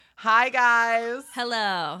Hi, guys.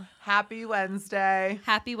 Hello. Happy Wednesday.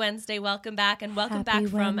 Happy Wednesday. Welcome back. And welcome Happy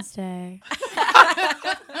back from... Wednesday.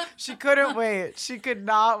 She couldn't wait. She could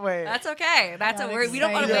not wait. That's okay. That's Got a word. We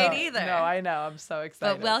don't want to excited. wait either. No, I know. I'm so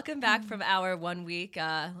excited. But welcome back from our 1 week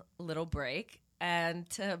little break. And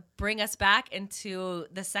to bring us back into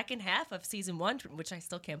the second half of season 1, which I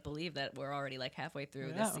still can't believe that we're already like halfway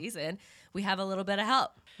through this season, we have a little bit of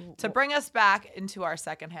help. To bring us back into our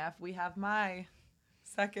second half, we have my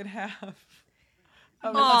second half.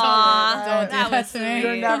 Aw, Don't do that to me.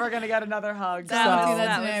 You're never going to get another hug. That Don't do was-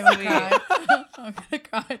 that to me. that I'm was gonna cry. I'm gonna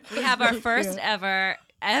cry. We have our Thank first you. ever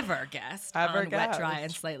guest Ever on Wet, guest. Dry,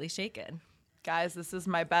 and Slightly Shaken. Guys, this is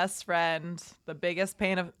my best friend, the biggest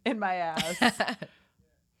pain in my ass,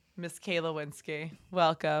 Miss Kayla Winsky.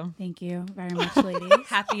 Welcome. Thank you very much, ladies.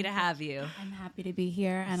 Happy to have you. I'm happy to be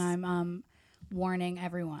here, and I'm warning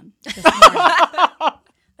everyone. Just warning.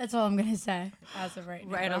 That's all I'm gonna say as of right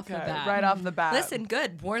now. Right off the bat. Right off the bat. Listen,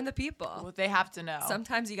 good. Warn the people. Well, they have to know.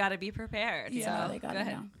 Sometimes you got to be prepared. Yeah, so they go gotta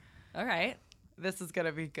ahead. know. All right. This is going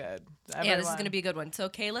to be good. Yeah, this is Everyone. going to be a good one. So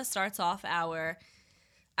Kayla starts off our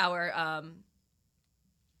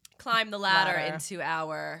climb the ladder into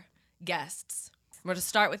our guests. We're going to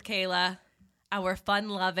start with Kayla, our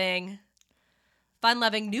fun-loving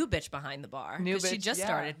new bitch behind the bar. New 'Cause she bitch, just yeah.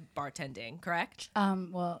 started bartending, correct?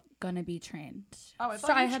 Well, gonna be trained. Oh, I thought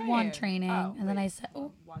so you I had one trained. training, Oh, and then wait. I said,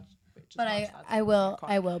 oh, Just but watch that. I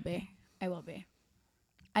will be.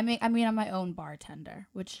 I mean, I'm my own bartender,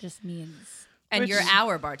 which just means And Which- you're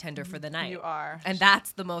our bartender for the night. You are. And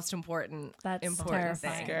that's the most important That's important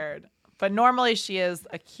terrifying. thing. Scared. But normally she is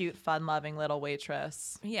a cute, fun-loving little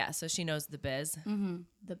waitress. Yeah, so she knows the biz.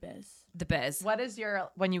 the biz. The biz. What is your,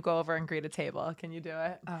 when you go over and greet a table, can you do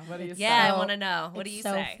it? What do you Yeah, say? I want to know. What do It's you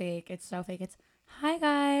so say? fake. It's so fake. It's, hi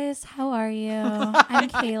guys, how are you? I'm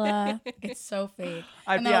Kayla. It's so fake.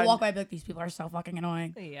 I'd And be then I'll on- walk by and be like, these people are so fucking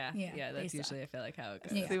annoying. Yeah, Yeah, that's they usually, I feel like, how it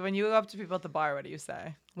goes. Yeah. See, when you go up to people at the bar, what do you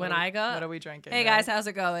say? When What are- I go, What are we drinking? hey right? guys, how's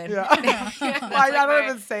it going? Yeah. That's I like don't my-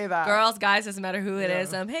 even say that. Girls, guys, doesn't matter who it Yeah.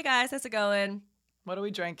 is. Hey guys, how's it going? What are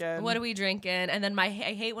we drinking? What are we drinking? And then I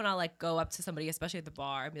hate when I'll like go up to somebody, especially at the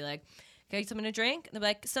bar, and be like, "Can I get something to drink?" And they're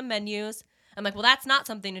like, "Some menus." I'm like, "Well, that's not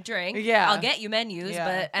something to drink. Yeah. I'll get you menus, Yeah.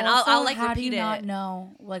 but and Also, I'll like how do repeat you not it.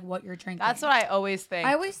 know like what you're drinking? That's what I always think.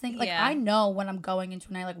 I always think. Like Yeah. I know when I'm going into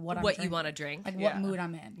a night, like what I'm What drinking. you want to drink? like Yeah. what mood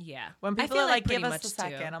I'm in. Yeah. When I people feel are like, pretty give us much a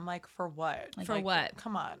too. second, I'm like, for what? Like, For what?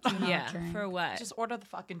 Come on. Yeah. drink. For what? Just order the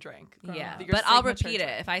fucking drink. Yeah, Your but I'll signature repeat it.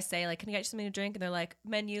 drink. If I say like, "Can I get you something to drink?" and they're like,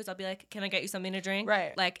 "Menus," I'll be like, "Can I get you something to drink?"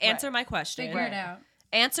 Right, Like, right. answer my question. Figure it out.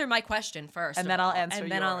 Answer my question first, And of then I'll all, answer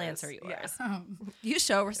and then I'll yours. answer yours. Yeah. You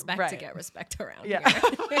show respect to Right. get respect around Yeah. here.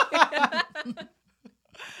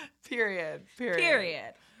 Period.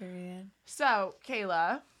 Period. Period. So,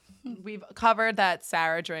 Kayla, we've covered that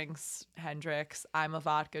Sarah drinks Hendrix. I'm a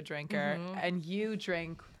vodka drinker. Mm-hmm. And you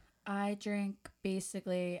drink. I drink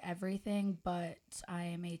basically everything, but I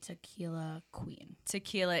am a tequila queen.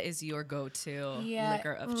 Tequila is your go-to Yeah,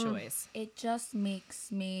 liquor of choice. It just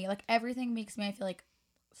makes me like everything makes me I feel like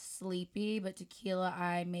sleepy, but tequila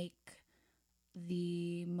I make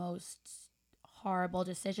the most horrible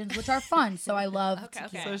decisions, which are fun. So I love Okay.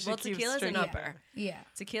 tequila. So she Well, keeps tequila's an drinking. upper. Yeah.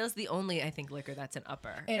 Tequila's the only, I think, liquor that's an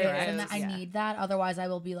upper. It is, It and is, I yeah. need that. Otherwise, I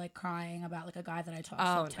will be like crying about like a guy that I talked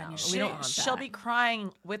Oh, to 10 no. years We ago. don't want She'll that. be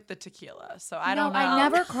crying with the tequila. So I No, don't know. I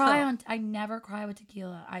never cry on. I never cry with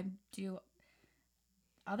tequila. I do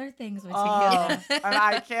other things with Oh, tequila. and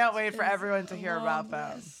I can't wait for It's everyone to hear about long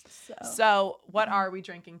them. list, So, what are we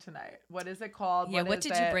drinking tonight? What is it called? Yeah, what is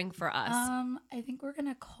did you it? bring for us? I think we're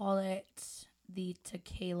gonna call it the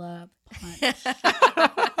tequila punch. 'Cause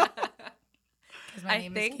my I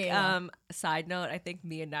name think, is Kayla. side note, I think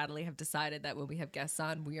me and Natalie have decided that when we have guests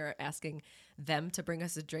on, we are asking them to bring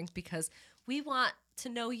us a drink because we want to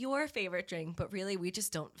know your favorite drink, but really we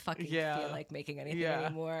just don't fucking Yeah. feel like making anything Yeah.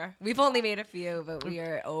 anymore. We've only made a few, but we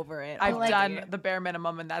are over it. I've already. done the bare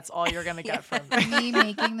minimum, and that's all you're gonna get from me. Me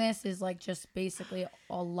making this is like just basically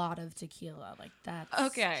a lot of tequila. Like that's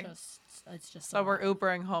Okay. It's just So a we're lot.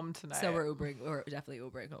 Ubering home tonight. So we're definitely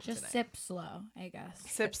Ubering home just tonight. sip slow, I guess.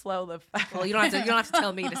 Sip slow, live fast. Well, you don't have to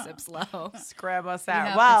tell me to sip slow. Scram us You out.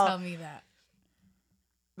 have Well, to tell me that.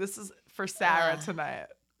 this is for Sarah Ugh. tonight.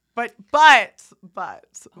 But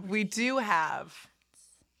we do have.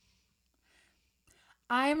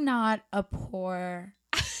 I'm not a poor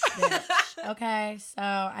bitch. Okay, so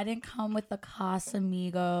I didn't come with the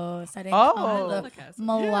Casamigos. I didn't come Oh. with the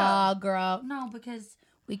Milagro. No, because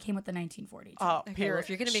We came with the 1942. Oh, Okay, well, period. if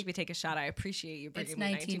you're gonna make me take a shot, I appreciate you bringing It's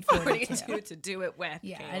me 1942 1942 to do it with.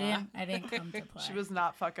 Yeah, Kayla. I didn't come to play. She was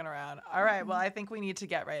not fucking around. All right, well, I think we need to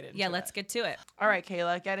get right into it. Yeah, let's get to it. All right,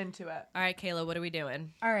 Kayla, get into it. All right, Kayla, what are we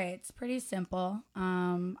doing? All right, it's pretty simple.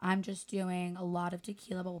 I'm just doing a lot of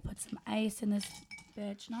tequila, but we'll put some ice in this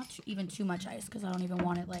bitch. Not even too much ice because I don't even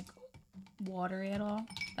want it like watery at all.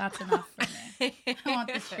 That's enough for me. I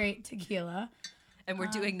want the straight tequila. And we're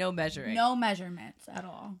doing no measuring. No measurements at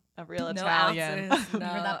all. A real No Italian. ounces.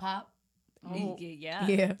 Remember No. that pop? Oh. Yeah.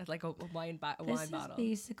 Yeah. It's like a wine, This wine is bottle.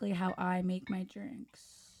 basically how I make my drinks.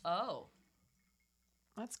 Oh.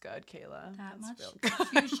 That's good, Kayla. That That's much. real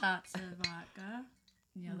good. 2 shots of vodka.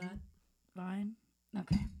 You know that vine?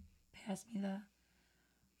 Okay. Pass me the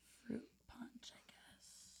fruit punch, I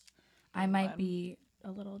guess. I might be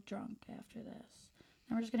a little drunk after this.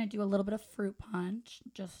 And we're just going to do a little bit of fruit punch.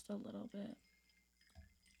 Just a little bit.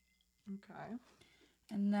 Okay.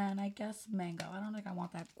 And then I guess mango. I don't think I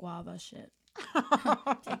want that guava shit.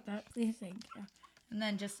 Take that, please. Thank you. And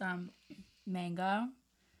then just some mango.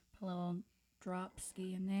 Put a little drop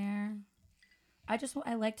ski in there.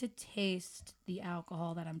 I like to taste the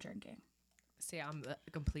alcohol that I'm drinking. See, I'm the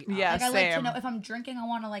complete. Yeah, Like I like to same. know if I'm drinking, I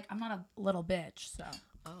want to I'm not a little bitch, so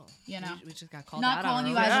Oh. You know. We just got called not out calling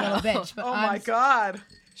on you our guys own. a little bitch, but Oh my God.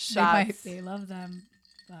 They, might, Shots. they love them,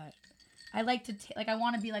 but I like to like I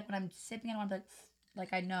want to be like when I'm sipping, I want to like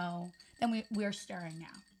I know. Then we're stirring now.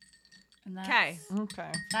 And Okay.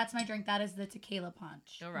 Okay. that's my drink. That is the tequila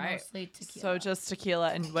punch. All right. Mostly tequila. So just tequila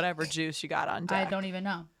and whatever juice you got on deck. I don't even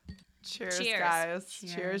know. Cheers, Cheers. guys.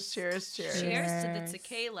 Cheers. Cheers, cheers, cheers. Cheers to the Cheers.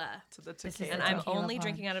 tequila. To the This is tequila. And the I'm tequila only punch.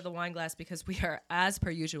 drinking out of the wine glass because we are, as per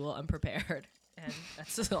usual, unprepared. And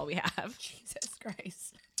that's just all we have. Jesus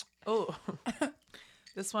Christ. Oh.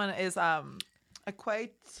 This one is a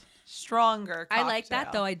quite stronger I like that,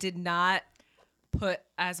 cocktail. though. I did not put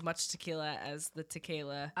as much tequila as the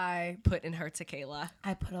tequila I put in her tequila.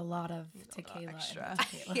 put a lot of tequila. in extra.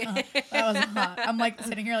 the tequila. That was hot. I'm like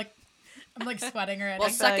sitting here like I'm like sweating already. Well,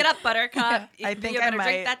 suck it up, Buttercup. I think you I better might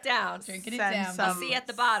drink that down. Drinking it Send down. some- I'll see you at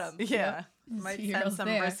the bottom. Yeah. Might See send girls some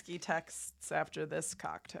there. risky texts after this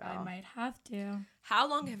cocktail. I might have to. How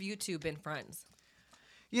long have you two been friends?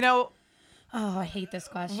 You know, Oh, I hate this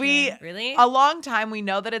question. Really? a long time. We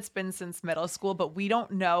know that it's been since middle school, but we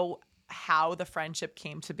don't know how the friendship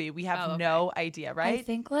came to be. We have Oh, okay. no idea, I right?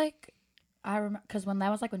 think like I remember because when that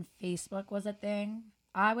was like when Facebook was a thing.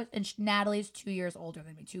 I was and Natalie's 2 years older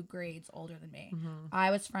than me, 2 grades older than me.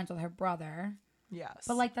 I was friends with her brother, Yes.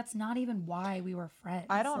 but like that's not even why we were friends.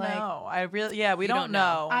 I don't Like, know. I really, yeah, we You don't don't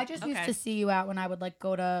know. know. I just used Okay. to see you out when I would like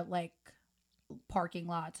go to like parking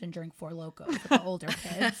lots and drink Four Locos with the older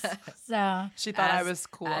kids. So She thought I As- was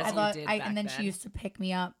cool. as I you thought did I back and then then. she used to pick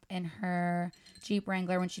me up in her Jeep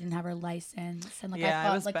Wrangler when she didn't have her license, and like Yeah, it I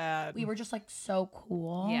thought was like bad. we were just like so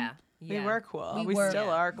cool. Yeah. We Yeah. were cool. We We, were. still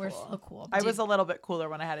are cool. We're so cool. I was a little bit cooler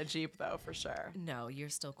when I had a Jeep, though, for sure. No, you're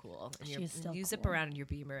still cool. And She's still you zip cool. around in your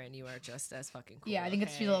Beamer and you are just as fucking cool. Yeah, I think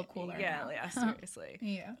she's a little cooler Yeah, now. yeah, seriously.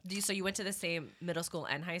 Yeah. So you went to the same middle school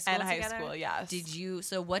and high school And high together? school, yes. Did you?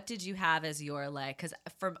 So what did you have as your like? Because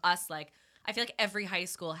for us, like, I feel like every high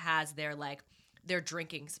school has their like their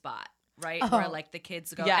drinking spot, right? Where Oh. like the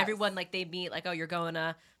kids go. Yes. Everyone like they meet. Like, oh, you're going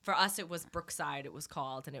to. For us, it was Brookside. It was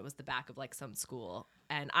called, and it was the back of like some school.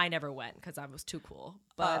 And I never went because I was too cool.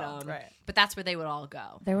 But right. but that's where they would all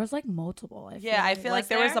go. There was like multiple. Yeah, I feel like Was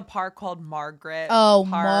there was there? a park called Margaret. Oh,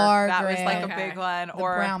 Park. That was like a Margaret. big one. the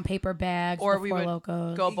Or brown paper bags, or the we Four would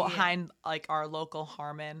Locos. go behind like our local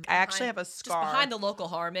Harmon. I actually have a scar. Just behind the local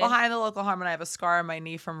Harmon. Behind the local Harmon, I have a scar on my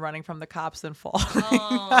knee from running from the cops and falling.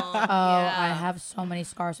 Oh, Oh, yeah. I have so many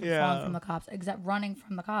scars from Yeah. falling from the cops, except running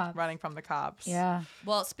from the cops. running from the cops. Yeah.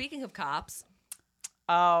 Well, speaking of cops,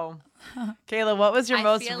 Oh. Kayla, what was your I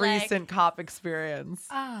most feel like- recent cop experience?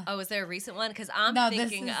 oh, is there a recent one? Because I'm No, this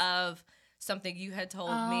thinking is- of something you had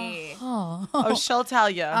told me. Oh. Oh, she'll tell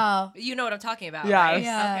you. Oh. You know what I'm talking about, Yes. right?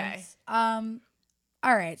 Yes.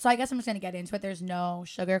 All right. So I guess I'm just gonna get into it. There's no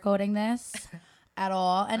sugarcoating this at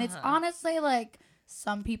all, and it's honestly like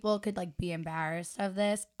some people could like be embarrassed of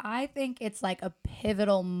this. I think it's like a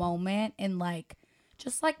pivotal moment in like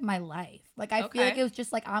just like my life. Like I feel like Okay. it was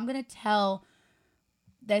just like I'm gonna tell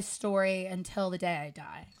this story until the day I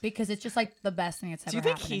die because it's just like the best thing that's ever Do you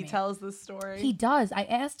think happened to he me. tells this story? He does. I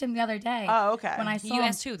asked him the other day. Oh, okay. When I saw You him.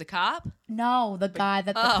 asked who? The cop? No, the guy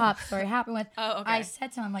that the Oh. cop story happened with. Oh, okay. I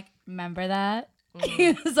said to him, I'm like, remember that?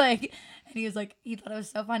 He was like, and he was like, he thought it was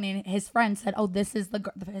so funny. And his friend said, oh, this is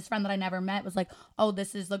the his friend that I never met was like, oh,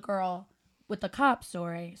 this is the girl with the cop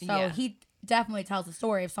story. So Yeah. he definitely tells the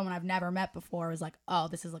story of someone I've never met before was like, oh,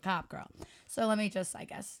 this is the cop girl. So let me just, I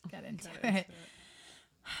guess, get into it.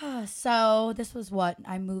 So this was what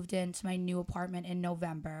I moved into my new apartment in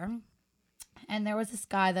November. And there was this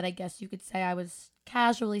guy that I guess you could say I was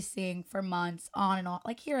casually seeing for months, on and off,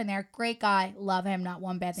 like here and there. Great guy. Love him. Not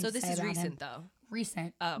one bad thing to say about him. So this is recent, though?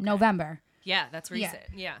 Recent. Oh, okay. November. Yeah, that's recent.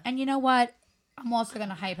 Yeah. And you know what? I'm also going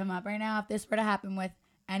to hype him up right now. If this were to happen with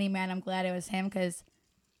any man, I'm glad it was him because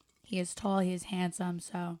he is tall, he is handsome,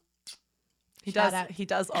 so... He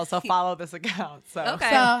does also follow this account. So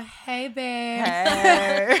Okay. So, hey, babe.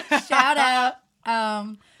 Hey. Shout out.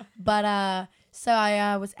 So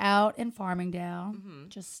I was out in Farmingdale,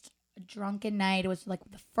 just a drunken night. It was like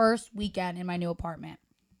the first weekend in my new apartment.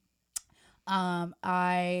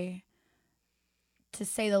 I, to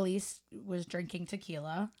say the least, was drinking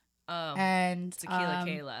tequila. Oh, And tequila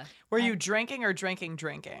Kayla. Were you drinking or drinking?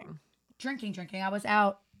 drinking. I was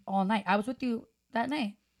out all night. I was with you that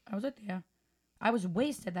night. I was with you. I was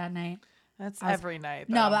wasted that night. That's every night.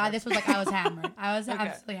 No, but this was like I was hammered. I was Okay.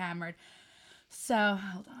 absolutely hammered. So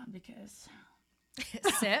hold on, because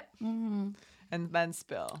Sip. And then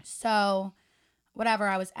spill. so whatever.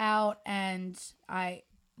 I was out, and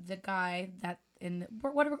the guy that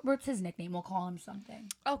what's his nickname? We'll call him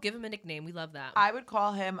something. Oh, give him a nickname. We love that. I would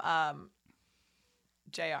call him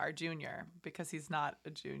JR Junior because he's not a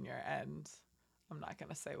junior, and I'm not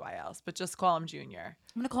gonna say why else, but just call him Junior.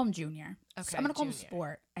 I'm gonna call him Junior. Okay, I'm gonna call him Junior.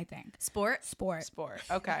 Sport. I think Sport. Sport.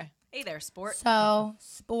 Okay. Hey there, Sport. so.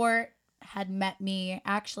 Sport had met me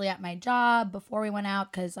actually at my job before we went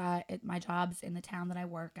out because my job's in the town that I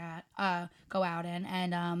work at. Go out in,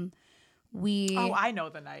 and we. Oh, I know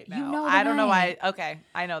the night now. You know the I don't know why. night. Okay,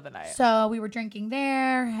 I know the night. So we were drinking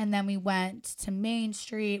there, and then we went to Main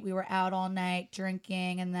Street. We were out all night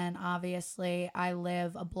drinking, and then obviously I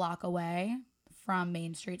live a block away from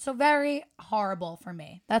Main Street. So very horrible for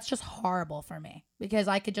me. That's just horrible for me because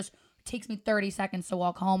it takes me 30 seconds to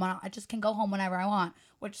walk home, and I just can go home whenever I want,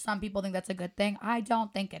 which some people think that's a good thing. I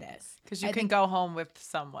don't think it is. Because you can go home with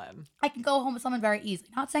someone. I can go home with someone very easily.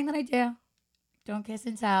 Not saying that I do. Don't kiss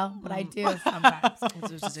and tell, but I do sometimes.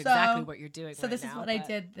 Which is exactly what you're doing. So right this now, is what I but-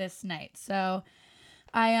 did this night. So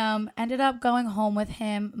I ended up going home with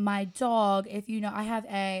him. My dog, if you know, I have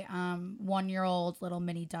a 1-year-old little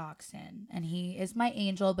mini dachshund, and he is my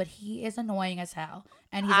angel, but he is annoying as hell.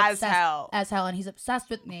 And he's as hell, and he's obsessed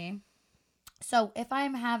with me. So if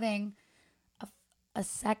I'm having a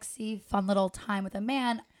sexy, fun little time with a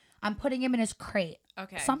man, I'm putting him in his crate.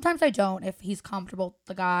 Okay. Sometimes I don't if he's comfortable,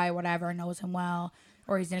 the guy, whatever, knows him well,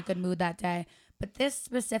 or he's in a good mood that day. But this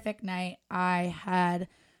specific night, I had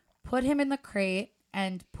put him in the crate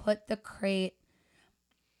and put the crate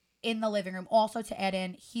in the living room. Also to add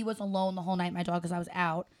in, he was alone the whole night, my dog, because I was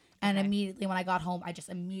out. And immediately when I got home, I just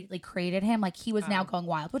immediately crated him. Like he was now going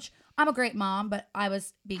wild, which I'm a great mom, but I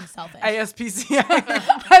was being selfish. ASPCA.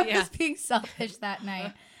 I was being selfish that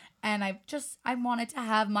night. And I wanted to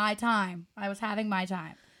have my time. I was having my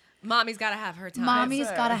time. Mommy's got to have her time.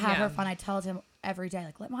 Mommy's got to have her fun. I tell him every day,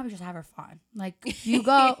 like, let mommy just have her fun. Like, you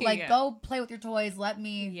go, like, go play with your toys. Let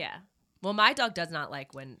me. Yeah. Well, my dog does not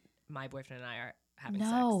like when my boyfriend and I are having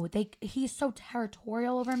sex. No, he's so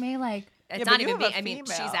territorial over me. Like, It's not even me. a I mean,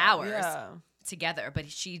 she's female. ours together, but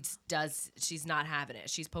she's not having it.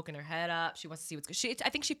 She's poking her head up. She wants to see what's I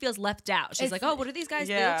think she feels left out. She's like, oh, what do these guys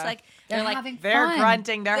do? It's like they're like having They're fun.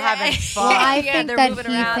 grunting. They're having fun. Well, I think they're that moving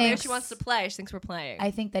he around. There thinks- she wants to play. She thinks we're playing.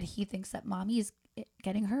 I think that he thinks that mommy's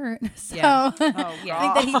getting hurt. So Yeah. Oh,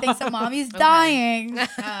 I think that he thinks that mommy's dying.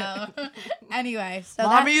 Anyway, so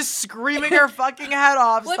Mommy's screaming her fucking head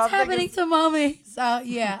off. what's Something happening is- to mommy? So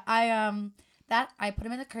yeah, I put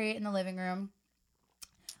him in the crate in the living room.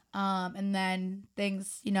 And then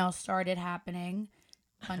things, started happening.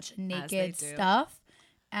 Bunch of naked do. stuff.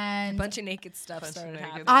 And A bunch of naked stuff started naked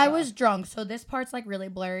happening. I was drunk, so this part's like really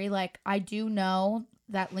blurry. Like I do know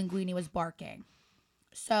that Linguini was barking.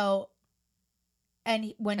 So,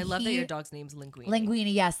 and when I love that your dog's name's Linguini.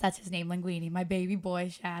 Linguini, yes, that's his name, Linguini, my baby boy.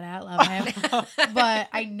 Shout out, love him. But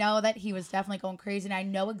I know that he was definitely going crazy, and I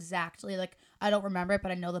know exactly, like, I don't remember it,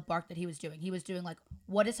 but I know the bark that he was doing. He was doing like,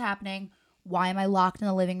 what is happening? Why am I locked in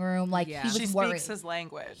the living room? Like Yeah. he was She worried. speaks his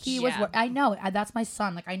language. He was. I know. That's my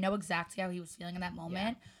son. Like I know exactly how he was feeling in that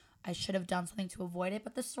moment. I should have done something to avoid it,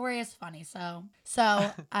 but the story is funny. So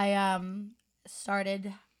I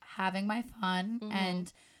started having my fun,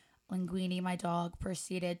 and Linguini, my dog,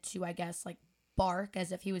 proceeded to, I guess, like bark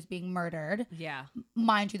as if he was being murdered. Yeah.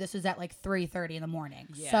 Mind you, this was at like 3:30 in the morning.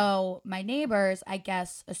 Yeah. So my neighbors, I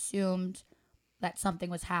guess, assumed that something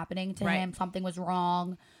was happening to Right. him. Something was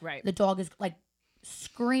wrong. Right. The dog is like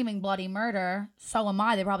screaming bloody murder. So am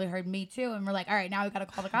I. They probably heard me too. And we're like, all right, now we got to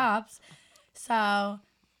call the cops. So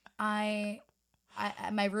I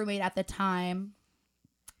my roommate at the time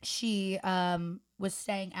she was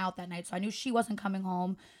staying out that night, so I knew she wasn't coming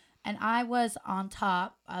home, and I was on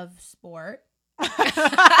top of Sport,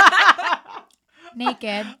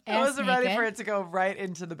 naked. I wasn't ready for it to go right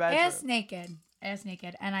into the bedroom. Ass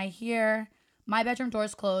naked, and I hear my bedroom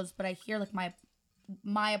door's closed, but I hear like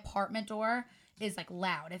my apartment door is like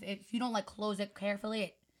loud. If you don't like close it carefully,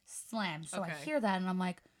 it slams. So I hear that, and I'm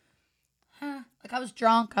like, huh. Like I was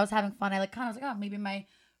drunk, I was having fun. I like kind of was like, oh, maybe my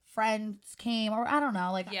friends came, or I don't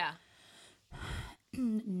know, like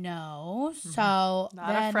no. So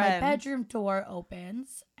then my bedroom door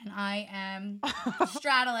opens, and I am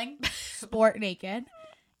straddling Sport naked,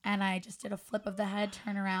 and I just did a flip of the head,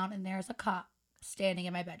 turn around, and there's a cop standing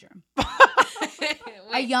in my bedroom.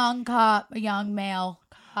 A young cop, a young male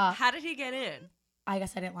cop. How did he get in? I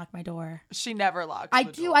guess I didn't lock my door. She never locks the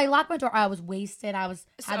door. door. I locked my door. I was wasted. I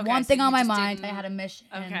had one thing on my mind. I had a mission.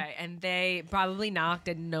 Okay, and they probably knocked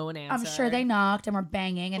and no one answered. I'm sure they knocked and were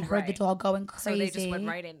banging and heard the dog going crazy. So they just went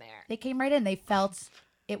right in there. They came right in. They felt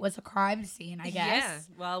it was a crime scene, I guess. Yeah.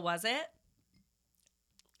 Well, was it?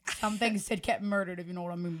 Some things did get murdered, if you know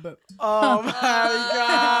what I mean. But oh my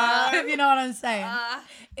God. if you know what I'm saying.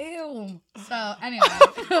 Ew. So anyway,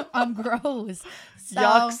 I'm gross.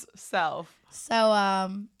 Yuck's self.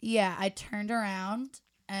 So yeah, I turned around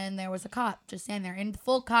and there was a cop just standing there in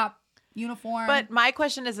full cop uniform. But my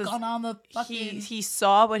question is on the fucking... he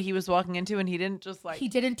saw what he was walking into, and he didn't just like... He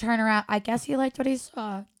didn't turn around. I guess he liked what he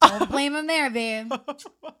saw. Don't blame him there, babe.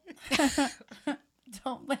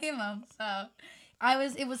 Don't blame him. So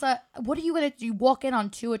what are you going to do? You walk in on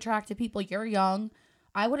two attractive people. You're young.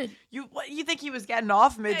 I would have... You think he was getting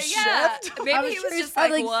off mid-shift? Yeah. Maybe he was just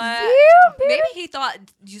like, what? Maybe he thought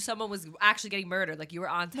someone was actually getting murdered. Like you were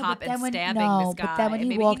on top and stabbing this guy. But then when he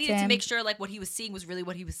maybe walked he needed in, to make sure like what he was seeing was really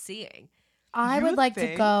what he was seeing. I would like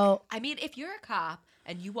to go... I mean, if you're a cop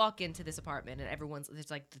and you walk into this apartment and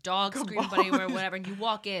there's like the dog screaming or whatever, and you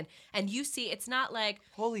walk in and you see, it's not like...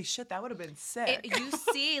 Holy shit, that would have been sick. You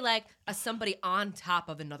see like somebody on top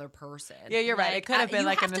of another person. Yeah, you're right. It could have been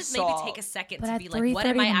like an assault. You have to maybe take a second to be like, 3:30 what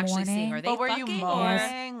am I actually seeing? Are they were fucking? you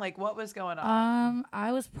moaning? Like, what was going on?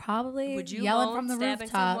 I was probably Would you yelling from the stabbing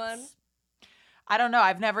rooftops. someone? I don't know.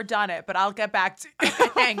 I've never done it, but I'll get back to you.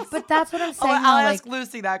 Thanks. But that's what I'm saying. I'll ask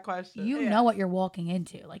Lucy that question. You know what you're walking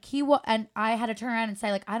into. Like and I had to turn around and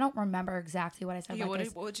say, like, I don't remember exactly what I said. Yeah,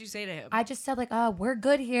 like what would you say to him? I just said, like, we're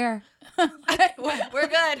good here. We're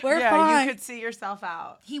good. We're fine. You could see yourself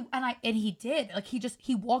out. He did. Like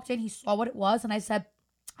he walked in, he saw what it was, and I said,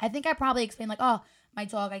 I think I probably explained like, oh, my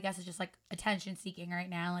dog, I guess, is just like attention seeking right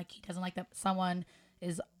now. Like he doesn't like that someone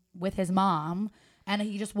is with his mom. And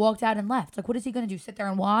he just walked out and left. Like, what is he going to do? Sit there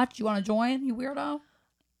and watch? You want to join, you weirdo?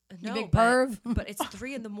 You big perv? But it's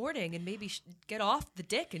 3 a.m. and maybe get off the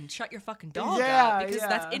dick and shut your fucking dog up. Because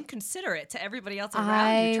that's inconsiderate to everybody else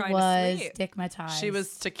around you trying to sleep. Dickmatized. She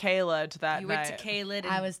was tequila that night. You were tequila.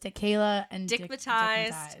 I was tequila and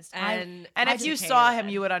dickmatized. And if you saw him,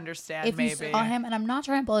 you would understand if maybe. If you saw him, and I'm not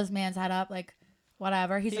trying to pull this man's head up, like,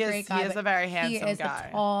 whatever. He's a great guy. He is a very handsome guy. He is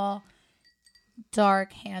a tall...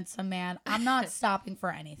 dark, handsome man. I'm not stopping for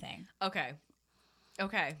anything. Okay.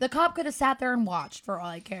 The cop could have sat there and watched for all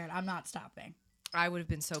I cared. I'm not stopping. I would have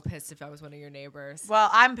been so pissed if I was one of your neighbors. Well,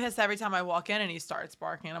 I'm pissed every time I walk in and he starts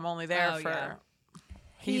barking. I'm only there for...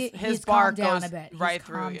 Yeah. His bark goes down a bit. Right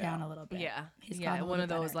through you. Down a little bit. Yeah. One of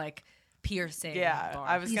those like piercing. Yeah, barks.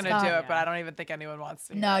 I was going to do it, but I don't even think anyone wants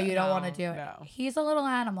to. No, you don't want to do it. No. He's a little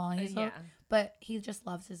animal. But he just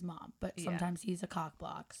loves his mom. But sometimes he's a cock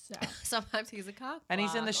block. So. Sometimes he's a cock block. And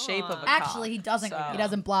he's in the shape of a cock. Actually, he doesn't. So. He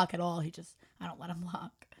doesn't block at all. I don't let him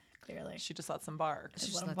block. Clearly, she just lets him bark. She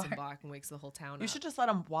just lets him bark and wakes the whole town up. You should just let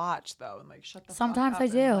him watch though, and like shut the. Sometimes fuck up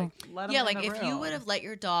I do. And, let him like if you would have let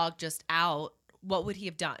your dog just out, what would he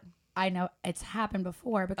have done? I know it's happened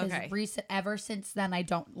before because ever since then I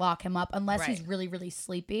don't lock him up unless he's really, really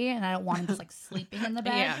sleepy and I don't want him just like sleeping in the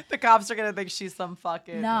bed. Yeah, the cops are gonna think she's some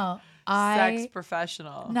fucking sex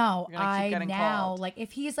professional. No, I now called. Like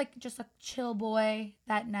if he's like just a chill boy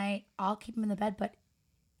that night, I'll keep him in the bed. But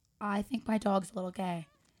I think my dog's a little gay.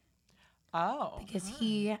 Oh, because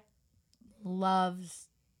he loves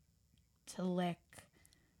to lick.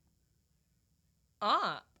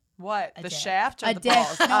 What? The dick. shaft or a the dick.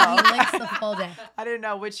 balls? No, he licks the full dick. I didn't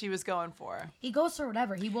know which he was going for. He goes for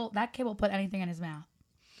whatever. That kid will put anything in his mouth.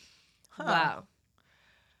 Huh. Wow.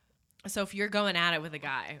 So if you're going at it with a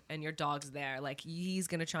guy and your dog's there, like he's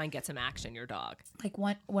gonna try and get some action, your dog. Like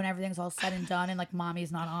when everything's all said and done and like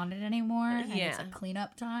mommy's not on it anymore and it's like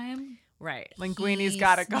cleanup time. Right. Linguini's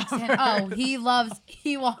got it covered. He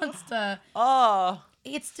wants to. Oh.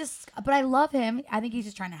 It's just, but I love him. I think he's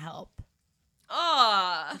just trying to help.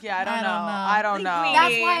 Oh. Yeah, I don't I know. don't know. I don't know. Queenie.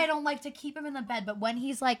 That's why I don't like to keep him in the bed. But when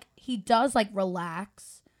he's like, he does like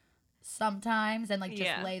relax sometimes and like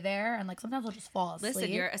just lay there, and like sometimes he'll just fall asleep.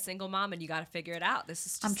 Listen, you're a single mom and you got to figure it out. This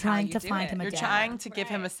is just I'm trying how you to do find it. him a You're dad. trying to give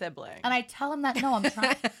him a sibling. And I tell him that no, I'm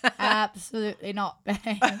trying. Absolutely not.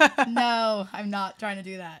 No, I'm not trying to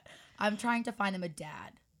do that. I'm trying to find him a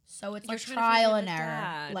dad. So it's You're like trying to find trial him and a error.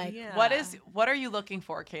 dad. Like Yeah. What are you looking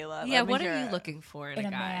for, Kayla? Yeah, Let me what hear are you it. looking for in in a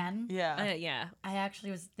a guy? man. Yeah. Yeah. I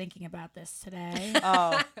actually was thinking about this today.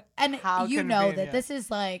 Oh. And How you know that convenient. this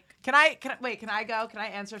is like Can I go? Can I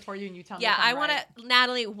answer for you and you tell me? Yeah, if I'm I want right? to,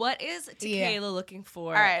 Natalie, what is Yeah. Tequila looking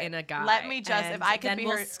for All right, in a guy? let me just- if And I could then be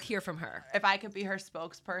we'll her- hear from her. If I could be her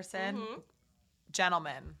spokesperson, Mm-hmm.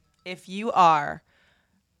 gentlemen, if you are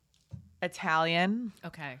Italian,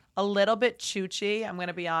 Okay. a little bit choochy, I'm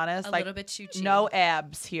gonna be honest. A like, little bit choochy. No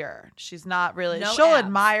abs here. She's not really. No she'll abs.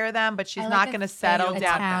 admire them, but she's I not like a gonna thick settle down.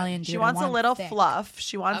 Italian She dude. I wants a want little thick. fluff.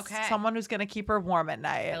 She wants Okay. someone who's gonna keep her warm at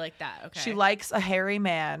night. I like that. Okay. She likes a hairy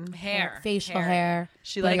man. hair. facial hair.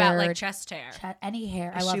 She What like about like beard, chest hair? any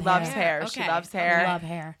hair. I love she hair. loves hair. She Okay. loves I hair. love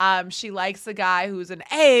hair. She likes a guy who's an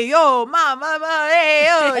hey yo mama, hey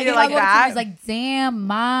yo, Like, you if like I walked in, that. he's like, damn,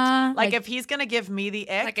 ma. Like if he's gonna give me the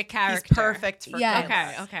ick, Like a character. he's perfect for Yeah.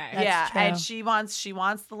 Kayla. Okay. That's yeah, and true. she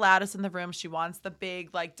wants the loudest in the room. She wants the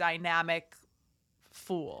big like dynamic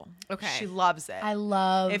fool. Okay. She loves it. I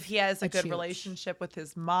love if he has a good chooch. relationship with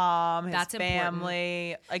his mom, his That's important.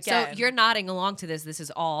 family. So Again, you're nodding along to this. This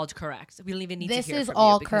is all correct. We don't even need This to hear is from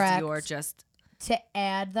all you because correct. you're just To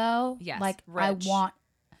add though, Yes, like I rich. want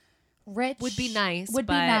rich Would be nice, Would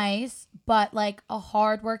be but- nice, but like a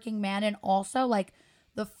hardworking man, and also like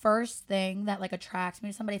the first thing that like attracts me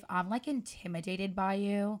to somebody, if I'm like intimidated by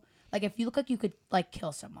you, like if you look like you could like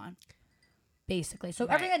kill someone. Basically. So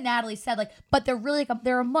Right. everything that Natalie said, like, but they're really like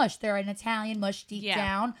they're a mush. They're an Italian mush deep Yeah.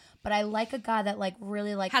 down. But I like a guy that like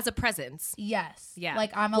really like has a presence. yes. Yeah.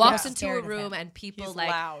 Like I'm a walks little into a scared of room him. and people He's like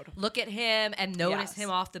loud. look at him and notice Yes.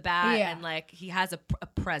 him off the bat Yeah. and like he has a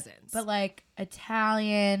presence. But like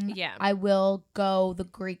Italian, Yeah. I will go the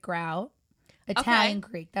Greek route. Italian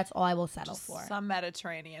Greek, that's all I will settle for. some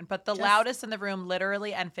Mediterranean, but the Just- loudest in the room,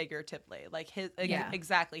 literally and figuratively. Like his Yeah.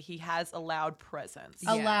 exactly. He has a loud presence.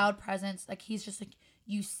 A Yeah. loud presence, like he's just like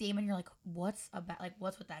you see him and you're like, what's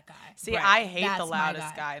with that guy? See, Right. I hate That's the my loudest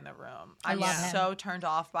guy. guy in the room. I I'm love him. so turned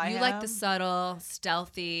off by you him. like the subtle,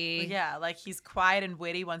 stealthy. Yeah, like he's quiet and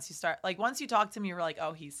witty once you start. Like once you talk to him, you're like,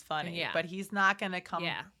 oh, he's funny. Yeah. But he's not gonna come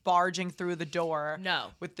Yeah. barging through the door.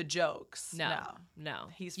 No. With the jokes. No.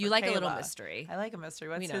 He's you for like a little Kayla. mystery. I like a mystery.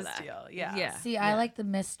 What's We know his that. deal? Yeah. Yeah. See, I like the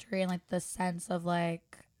mystery and like the sense of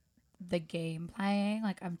like the game playing.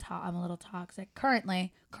 Like I'm a little toxic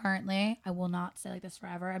currently. I will not stay like this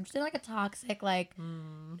forever. I'm just in like a toxic like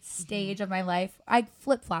stage of my life. I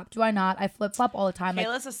flip flop. Do I not? I flip flop all the time. Like,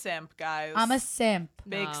 Kayla's a simp, guys. I'm a simp.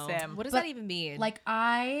 big No. simp. What does But, that even mean? Like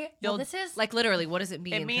You'll- this is like literally, what does it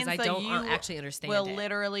mean? It means I that don't you actually understand will it.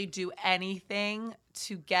 literally do anything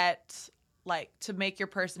to get like to make your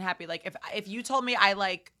person happy. Like if you told me I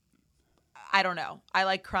like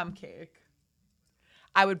crumb cake,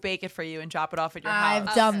 I would bake it for you and drop it off at your house.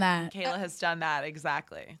 I've done that. Kayla has done that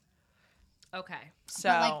exactly. Okay. So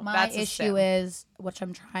But like my that's a issue simp. is, which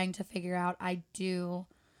I'm trying to figure out,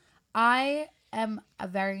 I am a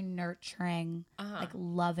very nurturing, like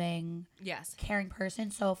loving, Yes. caring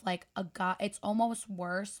person. So if like a guy, it's almost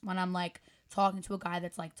worse when I'm like talking to a guy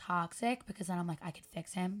that's like toxic, because then I'm like, I could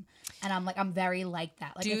fix him. And I'm very like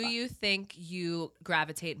that. Like Do if you think you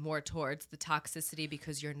gravitate more towards the toxicity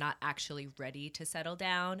because you're not actually ready to settle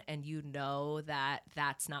down and you know that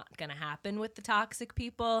that's not going to happen with the toxic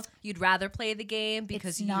people? You'd rather play the game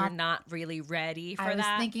because It's you're not- not really ready for I was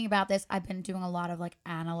that? thinking about this. I've been doing a lot of like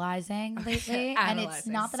analyzing lately. And it's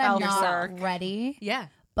Analyzing. not that I'm not Self-work. ready. Yeah.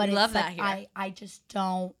 But we it's love like, that here. I just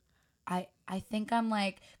don't. I think I'm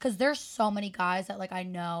like, because there's so many guys that like I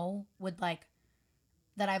know would like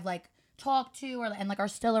that I've like talked to and like are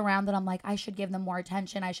still around that I'm like I should give them more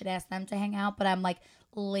attention. I should ask them to hang out. But I'm like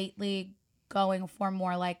lately going for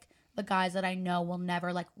more like the guys that I know will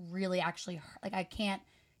never like really actually hurt. Like I can't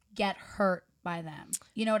get hurt by them.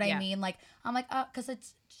 You know what I Yeah. mean? Like I'm like, because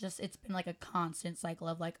it's been like a constant cycle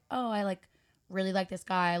of like, oh, I like really like this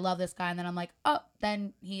guy, I love this guy, and then I'm like, oh,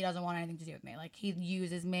 then he doesn't want anything to do with me. Like he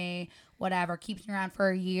uses me, whatever, keeps me around for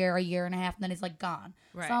a year and a half, and then he's like gone.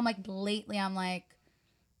 Right. So I'm like, lately, I'm like,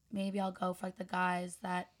 maybe I'll go for like the guys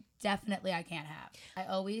that definitely I can't have. I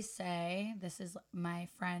always say, this is my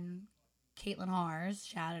friend Caitlin Hars,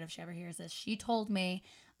 shout out if she ever hears this. She told me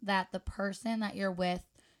that the person that you're with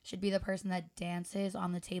should be the person that dances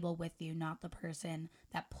on the table with you, not the person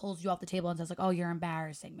that pulls you off the table and says like, oh, you're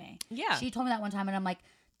embarrassing me. Yeah. She told me that one time, and I'm like,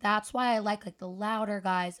 that's why I like the louder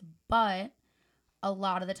guys. But a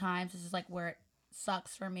lot of the times, this is like where it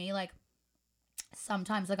sucks for me. Like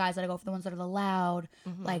sometimes the guys that I go for, the ones that are the loud,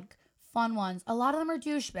 like fun ones, a lot of them are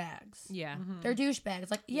douchebags. Yeah. They're douchebags.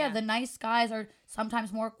 Like, yeah, the nice guys are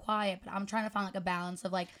sometimes more quiet, but I'm trying to find like a balance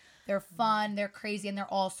of like, they're fun, they're crazy, and they're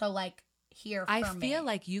also like here for me. I feel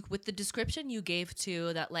like you, with the description you gave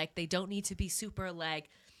too, that like they don't need to be super like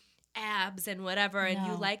abs and whatever, and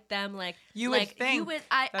you like them like you would think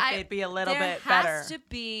that they'd be a little bit better.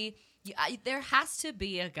 There has to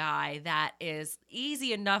be a guy that is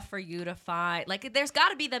easy enough for you to find. Like, there's got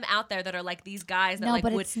to be them out there that are like these guys that like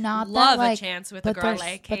would love a chance with a girl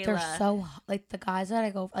like Kayla. But they're so like the guys that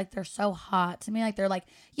I go like they're so hot to me. Like they're like,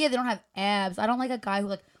 yeah, they don't have abs. I don't like a guy who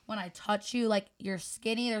like when I touch you like you're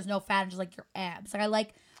skinny, there's no fat, and just like your abs.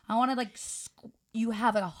 Like I want to like you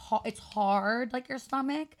have it's hard like your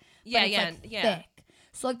stomach. But it's thick.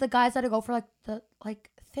 So like the guys that I go for like the like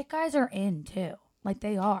thick guys are in too. Like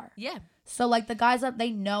they are. Yeah. So like the guys that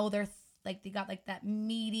they know they're like they got like that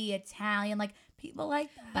meaty Italian like people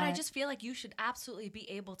like that. But I just feel like you should absolutely be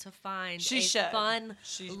able to find fun,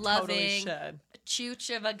 loving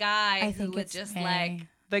chooch of a guy who would just like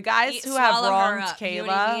the guys who have wronged Kayla you know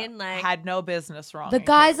what I mean? Like, had no business wronging. The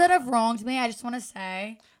guys Kayla. that have wronged me, I just want to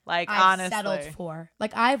say, like I've honestly settled for.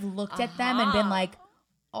 Like I've looked at them and been like,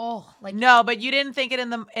 oh, like no, but you didn't think it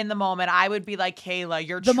in the moment. I would be like, Kayla,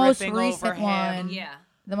 you're the most tripping recent over him. one. Yeah,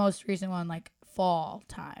 the most recent one, like fall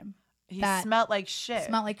time. He smelled like shit.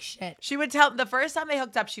 Smelled like shit. She would tell the first time they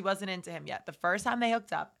hooked up, she wasn't into him yet. The first time they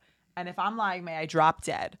hooked up, and if I'm lying, may I drop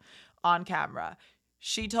dead on camera.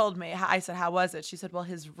 She told me, I said, how was it? She said, well,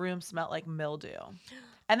 his room smelled like mildew.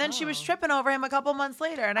 And then she was tripping over him a couple months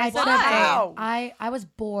later. And I said, how? I was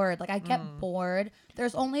bored. Like I get bored.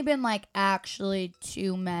 There's only been like actually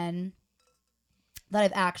 2 men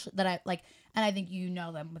that I like, and I think you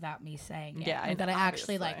know them without me saying it. Yeah, like, that I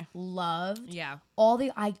actually like loved. Yeah.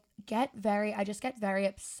 I just get very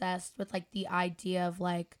obsessed with like the idea of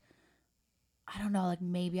like, I don't know, like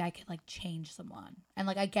maybe I could like change someone. And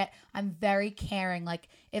like I'm very caring. Like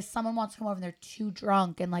if someone wants to come over and they're too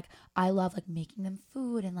drunk and like I love like making them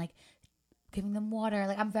food and like giving them water.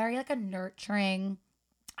 Like I'm very like a nurturing,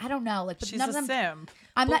 I don't know. Like but she's none a of them,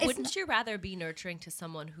 simp. Wouldn't you rather be nurturing to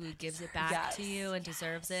someone who gives it back to you and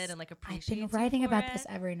deserves it and like appreciates it? I've been writing about this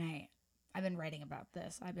every night. I've been writing about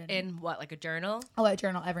this. In what, like a journal? Oh, I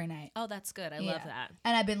journal every night. Oh, that's good. I love that.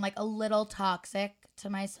 And I've been like a little toxic to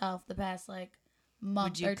myself the past like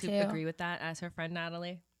month or 2. Would you agree with that as her friend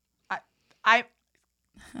Natalie?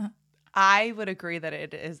 I would agree that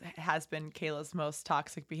it has been Kayla's most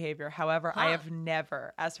toxic behavior. However, I have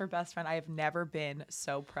never, as her best friend, I have never been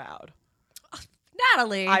so proud.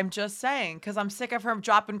 Natalie. I'm just saying, because I'm sick of her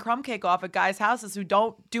dropping crumb cake off at guys' houses who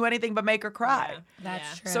don't do anything but make her cry. Yeah.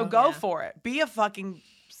 That's true. So go for it. Be a fucking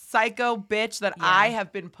psycho bitch that I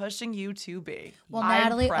have been pushing you to be. Well, I'm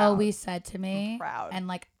Natalie proud. always said to me, I'm proud. and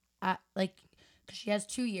like, because she has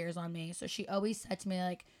 2 years on me, so she always said to me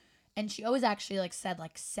like, and she always actually like said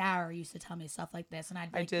like Sarah used to tell me stuff like this, and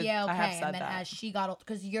I'd be like, yeah, okay. And then as she got old,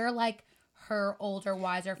 because you're like her older,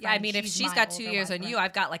 wiser friend. Yeah, I mean, if she's got 2 years on you,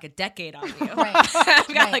 I've got like a decade on you. Right.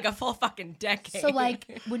 I've got like a full fucking decade. So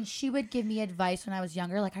like when she would give me advice when I was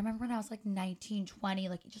younger, like I remember when I was like 19, 20,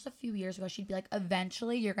 like just a few years ago, she'd be like,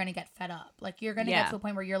 eventually you're going to get fed up. Like you're going to get to a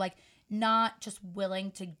point where you're like not just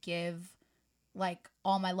willing to give like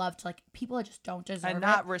all my love to like people that just don't deserve it. And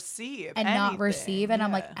not receive. And anything. not receive. And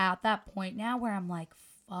I'm like at that point now where I'm like,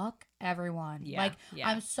 fuck everyone.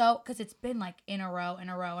 I'm so, because it's been like in a row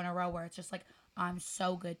where it's just like I'm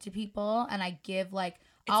so good to people and I give like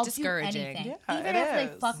I'll do anything. Yeah, even if they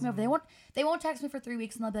fuck me over. They won't text me for 3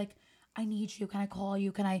 weeks and they'll be like, I need you. Can I call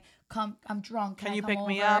you? Can I come? I'm drunk. Can you pick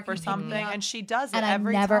me up or something? And she does it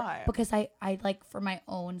every time. Because I like for my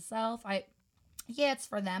own self, it's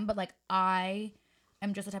for them, but like I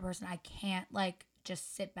am just the type of person I can't like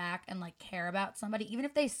just sit back and like care about somebody, even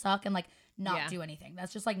if they suck and like not do anything.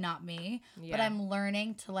 That's just like not me. Yeah. But I'm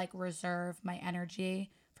learning to like reserve my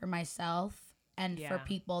energy for myself and for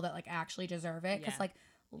people that like actually deserve it. Because like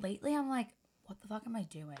lately I'm like, what the fuck am I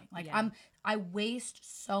doing? Like I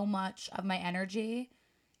waste so much of my energy,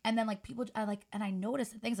 and then like people and I notice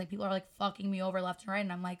that things like people are like fucking me over left and right,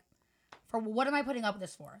 and I'm like, for what am I putting up with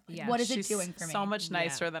this for? Like, what is it doing for me? So much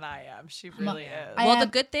nicer than I am. She really is. Well, the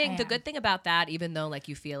good thing about that, even though like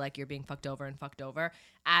you feel like you're being fucked over,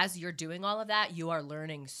 as you're doing all of that, you are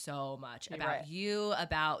learning so much about you,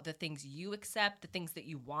 about the things you accept, the things that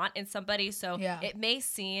you want in somebody. So it may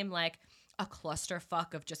seem like a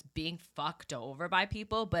clusterfuck of just being fucked over by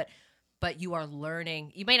people, but you are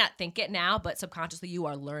learning. You may not think it now, but subconsciously you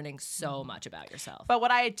are learning so much about yourself. But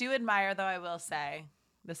what I do admire, though, I will say,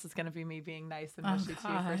 this is going to be me being nice and mushy to you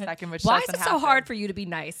for a second, which Why is doesn't it so happen. hard for you to be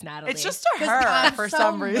nice, Natalie? It's just to her for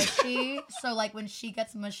some reason. Mushy, so like when she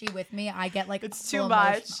gets mushy with me, I get like It's a too little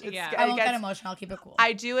much. emotional. Yeah. I won't get emotional. I'll keep it cool.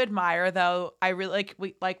 I do admire, though. I really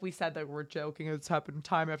like we said that we're joking. It's happened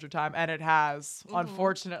time after time, and it has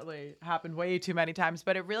unfortunately happened way too many times.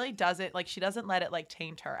 But it really doesn't. Like she doesn't let it like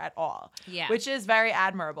taint her at all. Yeah. Which is very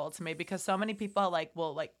admirable to me because so many people like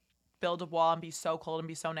will like build a wall and be so cold and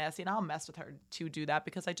be so nasty, and I'll mess with her to do that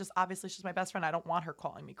because I just obviously she's my best friend. I don't want her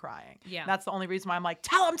calling me crying. Yeah. And that's the only reason why I'm like,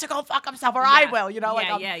 tell him to go fuck himself or I will. You know, like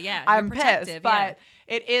I'm You're pissed, protective, but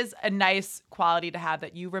it is a nice quality to have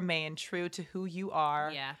that you remain true to who you are.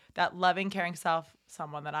 Yeah. That loving, caring self,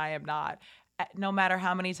 someone that I am not. No matter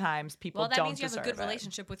how many times people that don't means you have a good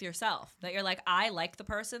relationship with yourself. That you're like, I like the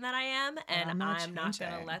person that I am, and I'm not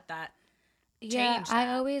going to let that. Yeah,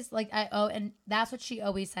 I always and that's what she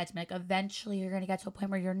always said to me. Like, eventually, you're gonna get to a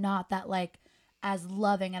point where you're not that like as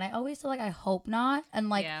loving, and I always feel like I hope not. And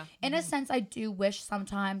like in a sense, I do wish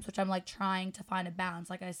sometimes, which I'm like trying to find a balance.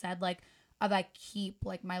 Like I said, like I keep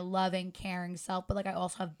like my loving, caring self, but like I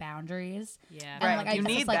also have boundaries. Yeah, and, like, You I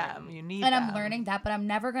need just, like, them. You need and them. I'm learning that, but I'm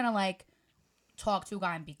never gonna like talk to a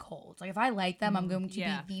guy and be cold. Like if I like them, I'm going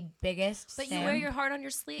to be the biggest. But you wear your heart on your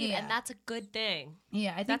sleeve, and that's a good thing.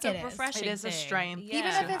 Yeah, I think that's it a refreshing. It is a strength. Yeah.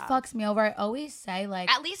 Even if it fucks me over, I always say like,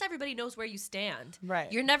 at least everybody knows where you stand.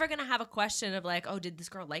 Right. You're never gonna have a question of like, oh, did this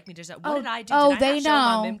girl like me? What did I do? Oh, did I they not show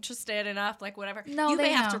know. I'm interested enough? Like whatever. No, you they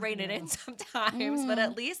may have know. to rein it in sometimes, but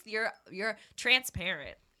at least you're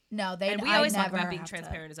transparent. no, they. And we I always talk never about being have to.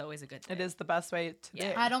 transparent is always a good thing. It is the best way to be.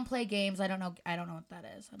 I don't play games. I don't know what that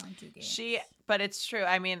is. I don't do games. But it's true.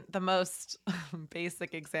 I mean, the most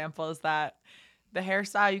basic example is that the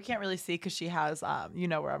hairstyle you can't really see because she has, you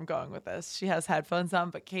know where I'm going with this. She has headphones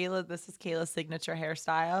on, but this is Kayla's signature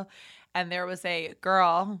hairstyle. And there was a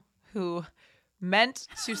girl who meant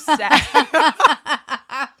to say.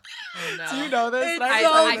 Oh, no. Do you know this? It's I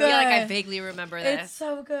feel like I vaguely remember this. It's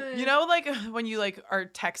so good. You know, like when you like are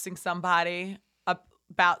texting somebody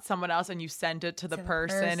about someone else and you send it to the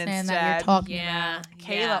person instead. that you're talking Yeah. about.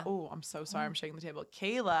 Kayla, oh, I'm so sorry, I'm shaking the table.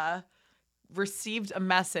 Kayla received a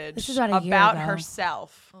message This is about a year about ago.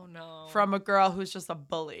 herself Oh no. from a girl who's just a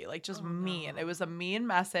bully, like just mean. It was a mean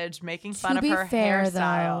message making fun of be her fair, hairstyle.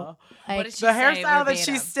 though, like, What did she The say hairstyle that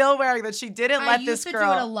verbatim? she's still wearing that she didn't I let used this to do it a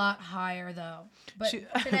girl. lot higher though, but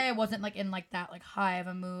today I wasn't like in like that like high of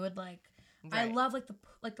a mood. Like I Right. love like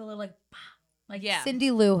the little like Yeah.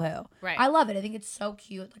 Cindy Lou Who. Right. I love it. I think it's so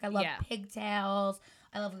cute. Like I love Yeah. pigtails.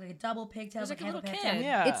 I love like a double pigtails. There's, like, a handle little pigtails. kid.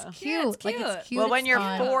 Yeah. It's cute. it's Like cute. it's cute. Well, when it's you're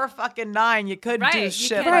fun. 4 you could Right, do you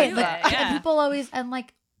shit can like do that. it. Yeah. People always and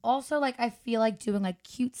like also like I feel like doing like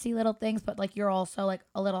cutesy little things, but like you're also like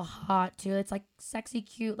a little hot too. It's like sexy,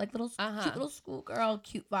 cute, like little cute little schoolgirl,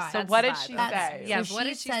 cute vibe. So That's what the did vibe. she That's- say? Yeah, So what she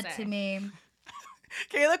did she said say? to me,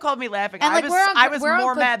 Kayla called me laughing. And, like, I was we're on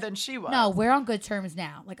more good- mad than she was. "No, we're on good terms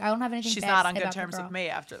now. Like I don't have anything." She's bad not to on say good about the terms girl." with me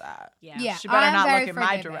after that. Yeah. She better I'm not very look in my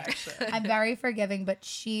forgiving. direction. I'm very forgiving, but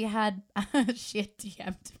she had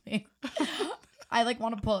DM'd me. I like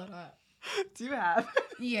want to pull it up. Do you have?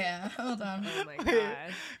 Yeah, hold on. Oh my Wait, god.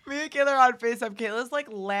 me and Kayla are on FaceTime. Kayla's like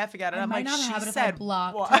laughing at it. I I'm might like, not she have it if I said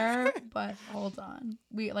blocked what? her, but hold on.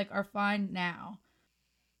 We like are fine now.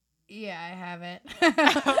 Yeah, I have it.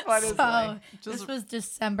 What is So like, this just was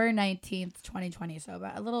December 19th, 2020, so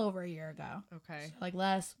about a little over a year ago. Okay. So, like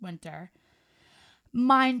last winter.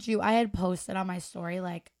 Mind you, I had posted on my story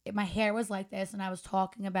like my hair was like this, and I was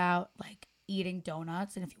talking about like eating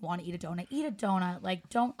donuts, and if you want to eat a donut. Like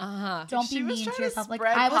don't She be was mean trying to to yourself. Like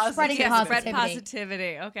spread I was spreading positivity. Spread positivity.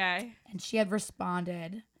 positivity. Okay. And she had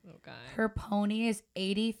responded, Okay. her pony is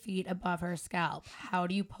 80 feet above her scalp. How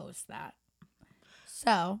do you post that?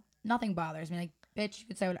 So nothing bothers me. Like, bitch, you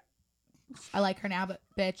could say what I like her now, but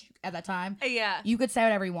bitch, at that time, Yeah. you could say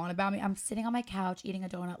whatever you want about me. I'm sitting on my couch eating a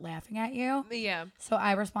donut laughing at you. Yeah. So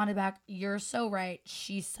I responded back, "You're so right.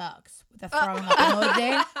 She sucks," with a throwing up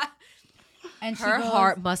emoji. And she Her goes,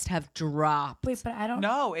 heart must have dropped. Wait, but I don't.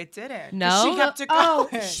 no, it didn't. No? She kept it Oh,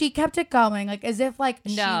 going. she kept it going, like as if like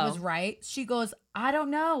she No. was right. She goes, "I don't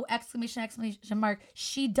know!" Exclamation mark.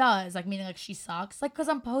 She does, like meaning like she sucks, like because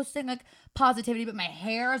I'm posting like positivity, but my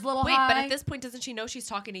hair is a little Wait, high. but at this point, doesn't she know she's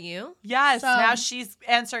talking to you? Yes, So- now she's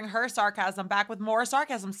answering her sarcasm back with more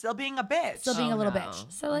sarcasm, still being a bitch. Still being Oh, a little no.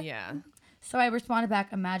 bitch. So like, Yeah. so I responded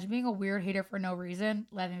back, "Imagine being a weird hater for no reason.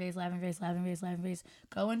 Laughing face, laughing face, laughing face, laughing face.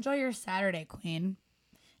 Go enjoy your Saturday, queen."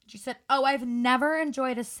 She said, "Oh, I've never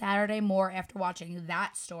enjoyed a Saturday more after watching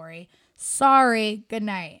that story. Sorry, good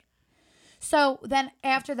night." So then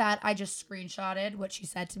after that, I just screenshotted what she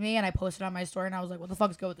said to me and I posted on my story and I was like, what the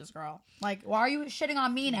fuck's good with this girl? Like, why are you shitting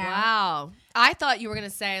on me now? Wow. I thought you were going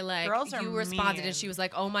to say, like, Girls are you responded mean. and she was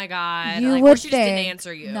like, oh my God. You like, would or she just didn't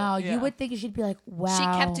answer you. No, Yeah. you would think she'd be like, wow. She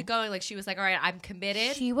kept it going. Like, she was like, all right, I'm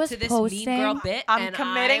committed She was to this posting- mean girl bit. I'm and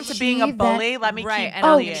committing to She being a then- bully. Let me Right, keep and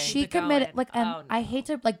I'm bullying. gonna she keep it committed, going. like, and Oh, no. I hate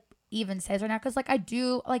to, like, even say this right now because, like, I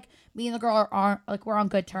do, like, me and the girl are like, we're on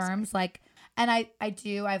good terms. Like, and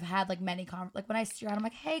I've had, like, many, like, when I see her out, I'm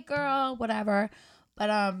like, hey, girl, whatever. But,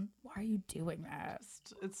 why are you doing that?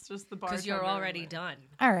 It's just the bartender. Because you're already done.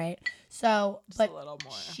 All right. So, Just but a little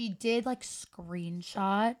more. she did, like,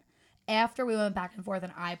 screenshot after we went back and forth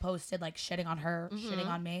and I posted, like, shitting on her, shitting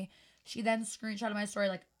on me. She then screenshotted my story,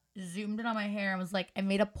 like, zoomed in on my hair and was like, I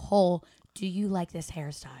made a poll. Do you like this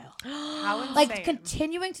hairstyle? How insane. Like,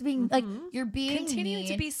 continuing to be, like, you're being Continuing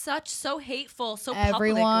mean. to be so hateful, so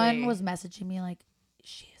Everyone publicly. was messaging me like,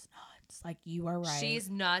 she is nuts. Like, you are right. She's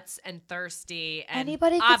nuts and thirsty and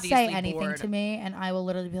Anybody could obviously say anything bored. to me and I will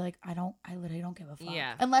literally be like, I literally don't give a fuck.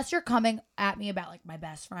 Yeah. Unless you're coming at me about, like, my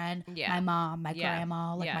best friend, Yeah. my mom, my Yeah.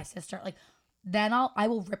 grandma, like, Yeah. my sister, like, then I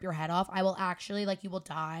will rip your head off. I will actually, like, you will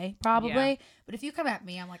die probably. Yeah. But if you come at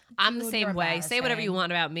me, I'm like, I'm the dude, same you're way. Say whatever you embarrassing.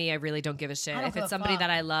 want about me. I really don't give a shit. I don't If give it's a somebody fuck. that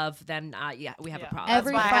I love, then yeah, we have a Yeah. problem.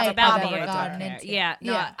 Every That's why fight it's about I've me. ever I don't gotten care. into. Yeah,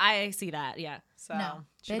 no, Yeah. I see that. Yeah, So No.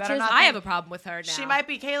 she Bitches- better not. I have think- a problem with her now. She might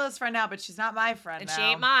be Kayla's friend now, but she's not my friend and now. she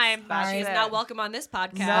ain't mine. That's She's it. not welcome on this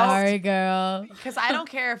podcast. No. Sorry, girl. Because I don't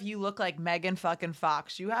care if you look like Megan fucking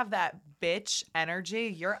Fox. You have that bitch energy.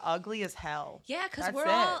 You're ugly as hell. Yeah, because That's we're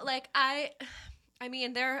it. all like I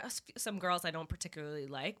mean, there are some girls I don't particularly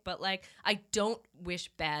like, but like I don't wish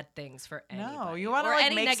bad things for anybody. No, you want to or like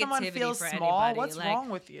any make someone negativity feel for small. anybody. What's Like, wrong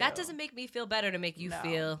with you? That doesn't make me feel better to make you No.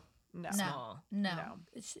 feel. No. small. No.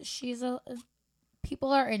 No. She's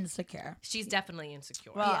people are insecure. She's definitely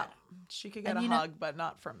insecure. Well, Yeah. she could get And a you know- hug, but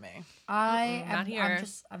not from me. not here.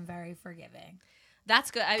 I'm very forgiving.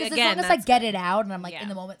 That's good. Because as Again, long as I that's get good. it out and I'm like Yeah. in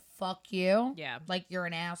the moment, fuck you. Yeah. Like you're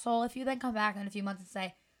an asshole. If you then come back in a few months and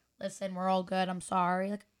say, listen, we're all good. I'm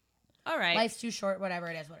sorry. Like All right. life's too short. Whatever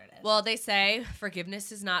it is, what it is. Well, they say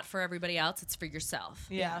forgiveness is not for everybody else; it's for yourself.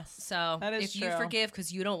 Yeah. So That is if you true. forgive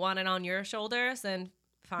because you don't want it on your shoulders, then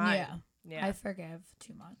fine. yeah. Yeah. I forgive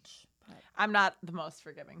too much. But I'm not the most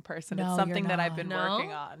forgiving person. No, It's you're something that I've not. been No?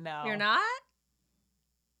 working on. No. You're not.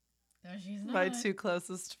 no, she's My two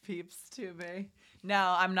closest peeps to me.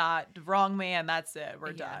 No, I'm not. Wrong man, that's it. We're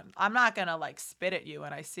Yeah. done. I'm not going to like spit at you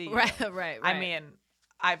when I see you. Right. I mean,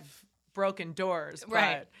 I've broken doors, but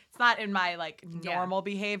Right. it's not in my like Yeah. normal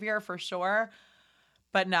behavior for sure.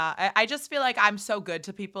 But nah, I just feel like I'm so good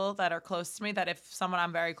to people that are close to me that if someone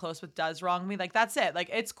I'm very close with does wrong me, like that's it. Like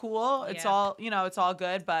it's cool. It's Yeah. all, it's all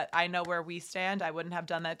good, but I know where we stand. I wouldn't have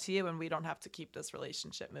done that to you and we don't have to keep this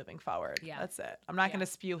relationship moving forward. Yeah. That's it. I'm not Yeah. going to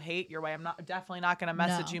spew hate your way. I'm definitely not going to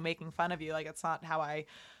message No. you making fun of you. Like it's not how I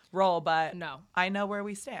roll, but No. I know where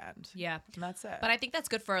we stand. Yeah. And that's it. But I think that's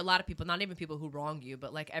good for a lot of people, not even people who wrong you,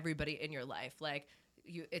 but like everybody in your life. Like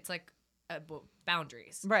it's like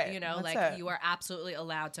boundaries, Right, You know, that's like it. you are absolutely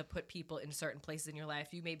allowed to put people in certain places in your life.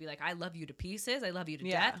 You may be like, I love you to pieces, I love you to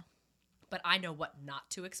Yeah. death, but I know what not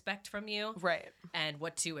to expect from you right. and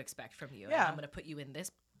what to expect from you. And Yeah. I'm going to put you in this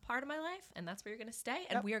part of my life, and that's where you're going to stay,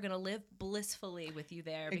 and Yep. we are going to live blissfully with you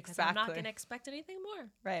there because I'm not Exactly. going to expect anything more,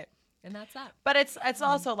 Right. and that's that. But it's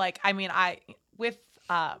also like, I mean, with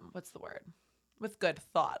what's the word? With good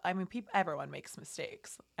thought. I mean, everyone makes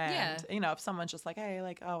mistakes. And, if someone's just like, hey,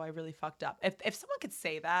 like, oh, I really fucked up. If someone could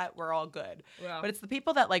say that, we're all good. Yeah. But it's the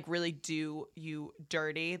people that like really do you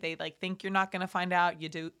dirty. They like think you're not going to find out. You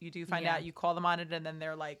do find Yeah. out. You call them on it and then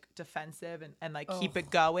they're like defensive and like keep Ugh. it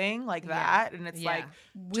going like Yeah. that. And it's Yeah. like,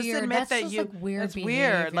 just Weird. admit That's that just, you, like, weird it's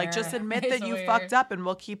weird. Like just behavior. admit It's that you weird. fucked up and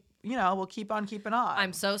we'll keep on keeping on.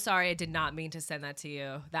 I'm so sorry. I did not mean to send that to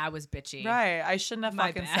you. That was bitchy. Right. I shouldn't have My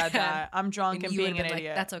fucking bad. said that. I'm drunk and you being would've an been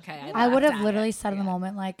idiot. like, that's okay. I would laughed have at literally it. said in the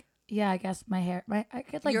moment, like, yeah, I guess I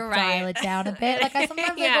could like You're dial right. it down a bit. Like I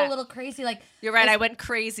sometimes like Yeah. go a little crazy. Like You're right. it's- I went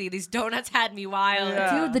crazy. These donuts had me wild.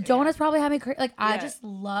 Yeah. dude, the donuts probably had me crazy. Like I Yeah. just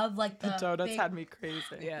love like the Donuts big had me crazy.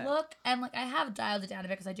 Yeah. look, and like I have dialed it down a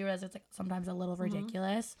bit because I do realize it's like sometimes a little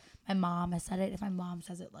ridiculous. My mom has said it. If my mom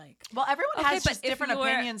says it, like Well, everyone Okay, has but just if different you were-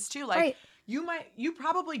 opinions too. Like Right. you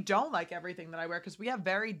probably don't like everything that I wear because we have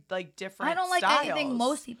very like different. I don't like styles. anything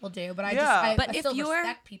most people do, but I Yeah. just But I if still you're-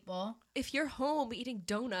 respect people. If you're home eating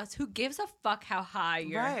donuts, who gives a fuck how high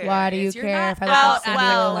your Right. hair Why do you is? You're care not if I out look at like the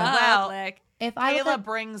Cinderella? club, Well, like If I Kayla look like,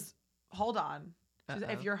 brings. Hold on.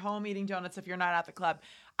 if you're home eating donuts, if you're not at the club.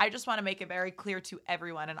 I just want to make it very clear to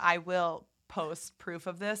everyone, and I will post proof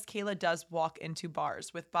of this. Kayla does walk into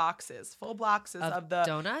bars with boxes, full boxes of the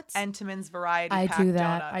donuts, Entenmann's variety I pack do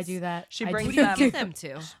that. donuts. I do that. She I brings do them. give them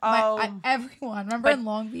to. Everyone. Remember But in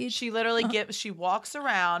Long Beach? She literally she walks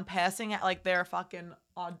around passing out like they're fucking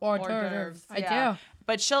hors d'oeuvres. I do.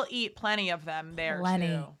 But she'll eat plenty of them there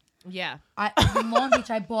too. Yeah. In Long Beach,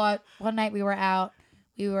 I bought one night. We were out.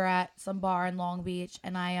 We were at some bar in Long Beach,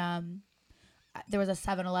 and there was a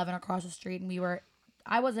 7-Eleven across the street, and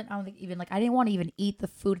I don't think even I didn't want to even eat the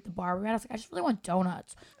food at the bar. I was like, I just really want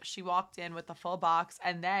donuts. She walked in with the full box,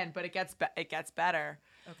 and then, but it gets better.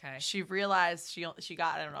 Okay. She realized she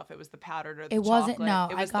got, I don't know if it was the powdered or the It wasn't. chocolate. No,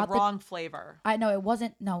 it was I got the wrong flavor. I know it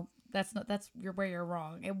wasn't. No, that's where you're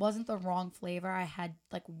wrong. It wasn't the wrong flavor. I had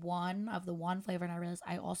one of the one flavor, and I realized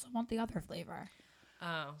I also want the other flavor.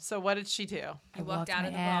 Oh. So what did she do? You walked out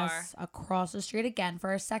of the bar. Across the street again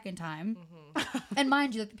for a second time. And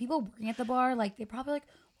mind you, the people working at the bar, they probably what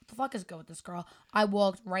the fuck is good with this girl? I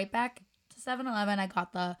walked right back to 7-Eleven. I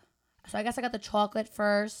got the chocolate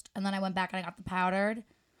first, and then I went back and I got the powdered.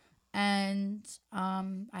 And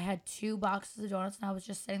I had 2 boxes of donuts, and I was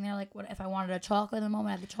just sitting there what if I wanted a chocolate in the moment?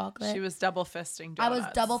 I had the chocolate. She was double fisting donuts. I was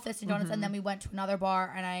double fisting donuts, and then we went to another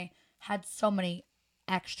bar, and I had so many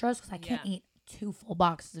extras because I can't eat 2 full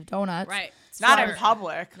boxes of donuts. Right. Not in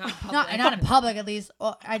public. Not in public, at least.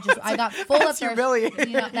 I got full that's of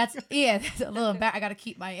humiliating. That's a little embarrassing. I got to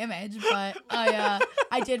keep my image, but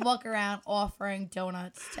I did walk around offering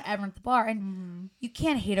donuts to everyone at the bar, and you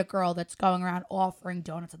can't hate a girl that's going around offering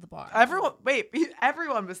donuts at the bar.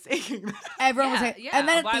 Everyone was taking that. Everyone was, and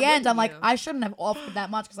then at the end, I'm like, you? I shouldn't have offered that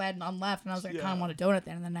much because I had none left, and I was like, I kind of want a donut at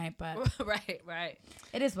the end of the night, but right.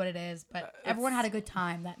 it is what it is. But everyone had a good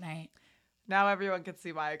time that night. Now everyone can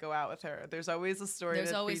see why I go out with her. There's always a story.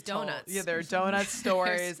 There's always donuts. Yeah, there are donut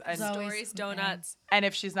stories and stories, donuts. And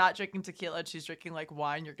if she's not drinking tequila and she's drinking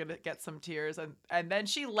wine, you're gonna get some tears. And then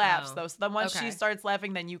she laughs though. So then once she starts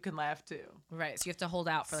laughing, then you can laugh too. Right. So you have to hold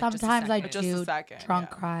out for sometimes I just a do second. drunk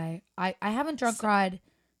cry. I haven't drunk cried.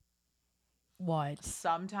 What?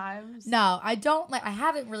 Sometimes. No, I don't I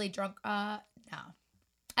haven't really drunk. No,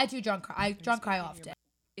 I do drunk cry. I drunk cry often.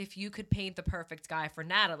 If you could paint the perfect guy for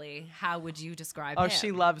Natalie, how would you describe him? Oh,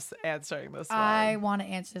 she loves answering this one. I want to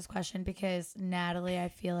answer this question because Natalie, I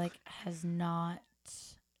feel has not.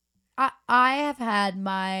 I have had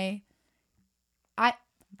my.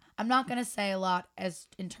 I'm not gonna say a lot as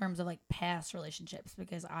in terms of past relationships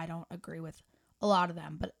because I don't agree with a lot of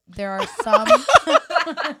them, but there are some.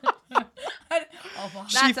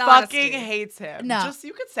 She fucking hates him. No,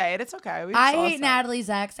 you could say it. It's okay. I hate Natalie's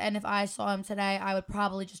ex, and if I saw him today, I would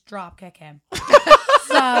probably just drop kick him.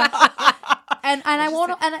 So, and I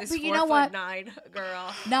won't. And but you know what? 4'9"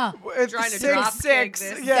 girl. No, it's trying to drop kick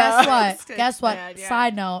this. Yeah. Guess what? Man, yeah.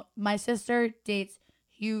 Side note: my sister dates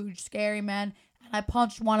huge, scary men, and I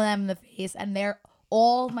punched one of them in the face, and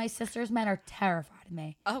all my sister's men are terrified of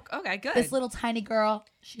me. Oh, okay, good. This little tiny girl,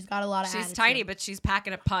 she's got a lot of attitude. She's tiny, but she's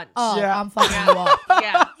packing a punch. Oh, yeah. I'm fucking you up.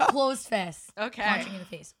 Yeah. Closed fist. Okay. Punching in the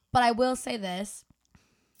face. But I will say this.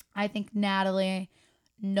 I think Natalie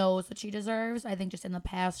knows what she deserves. I think just in the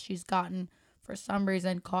past, she's gotten, for some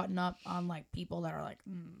reason, caught up on, people that are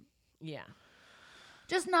Yeah.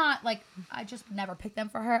 Just not, I just never picked them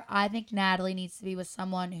for her. I think Natalie needs to be with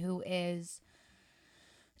someone who is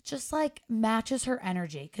just matches her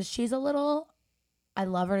energy because she's a little, I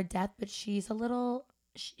love her to death, but she's a little,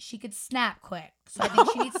 she could snap quick. So I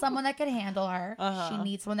think she needs someone that can handle her. She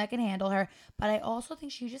needs someone that can handle her, but I also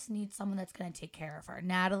think she just needs someone that's going to take care of her.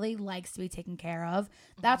 Natalie likes to be taken care of.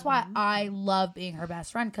 That's why I love being her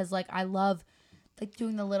best friend because I love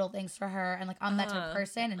doing the little things for her, and I'm that type of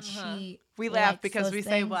person, and we laugh because we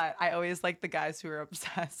say what I always like the guys who are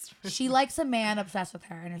obsessed. She likes a man obsessed with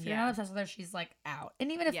her, and if you're not obsessed with her, she's out.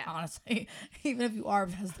 And even if honestly, even if you are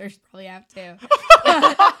obsessed with her, she's probably out too.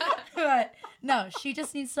 But no, she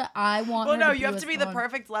just needs to. I want. Well, her no, to you have to be the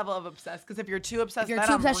perfect level of obsessed because if you're too obsessed,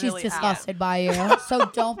 she's disgusted by you. So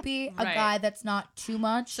don't be a guy that's not too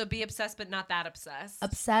much. So be obsessed, but not that obsessed.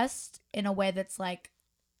 Obsessed in a way that's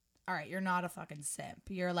all right, you're not a fucking simp.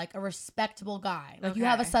 You're a respectable guy. You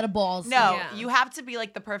have a set of balls. No, you have to be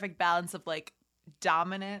the perfect balance of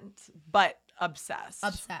dominant but obsessed.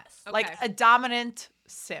 Obsessed. Okay. A dominant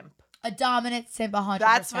simp. A dominant simp, 100%.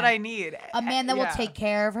 That's what I need. A man that will take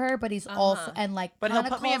care of her, but he's also and but he'll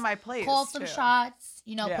put me in my place. Calls some shots,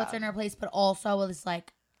 puts her in her place, but also is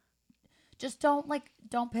just don't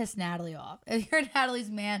piss Natalie off. If you're Natalie's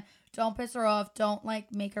man, don't piss her off. Don't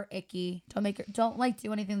make her icky. Don't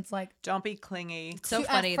do anything that's don't be clingy. It's so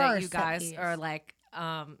funny that you guys are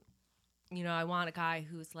I want a guy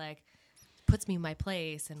who's like puts me in my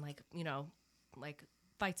place and like, like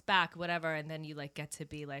fights back, whatever. And then you like get to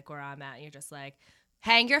be like where I'm at. And you're just like,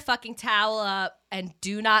 hang your fucking towel up and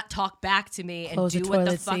do not talk back to me Close and the do what the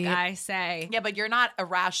toilet fuck seat. I say. Yeah, but you're not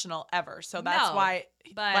irrational ever. So that's No, why,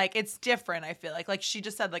 but- like, it's different, I feel like. Like, she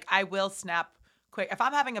just said, like, I will snap quick. If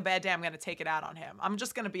I'm having a bad day, I'm going to take it out on him. I'm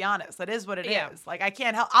just going to be honest. That is what it is. Like, I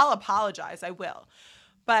can't help. I'll apologize. I will.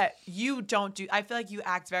 But you don't do, I feel like you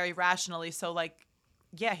act very rationally. So, like,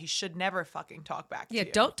 yeah, he should never fucking talk back to you.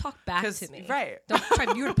 Yeah, don't talk back to me. Right. Don't try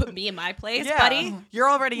to put me in my place, Yeah, buddy. you're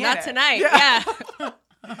already in Not it. tonight. Yeah. Yeah.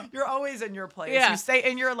 You're always in your place. Yeah. You stay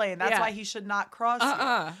in your lane. That's Yeah. why he should not cross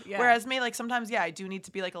you. Yeah. Whereas me, like, sometimes, yeah, I do need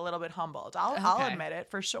to be, like, a little bit humbled. I'll Okay. admit it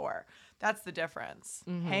for sure. That's the difference.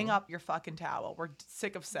 Hang up your fucking towel. We're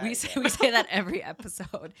sick of saying We say that every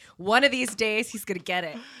episode. One of these days, he's going to get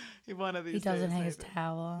it. it. One of these He doesn't days, hang his maybe.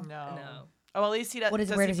 towel. No. No. Oh, at least he does. What is-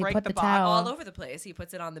 Does where he does he break put the the box? towel? All over the place. He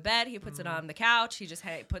puts it on the bed. He puts it on the couch. He just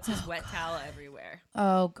puts his wet towel everywhere.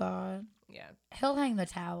 Oh God. Yeah. He'll hang the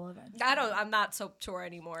towel eventually. I'm not so sure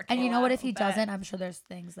anymore. And you know what? If he But doesn't, I'm sure there's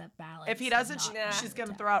things that balance. If he and doesn't, not Nah. she's going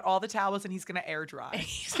to throw out all the towels and he's going to air dry.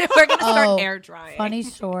 We're going to start Oh, air drying. Funny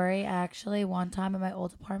story, actually. One time in my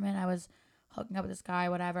old apartment, I was hooking up with this guy,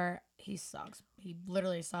 whatever. He sucks. He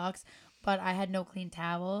literally sucks. But I had no clean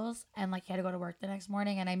towels, and like he had to go to work the next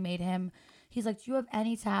morning, and I made him. He's like, "Do you have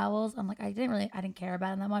any towels?" I'm like, I didn't care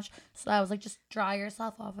about him that much. So I was like, just dry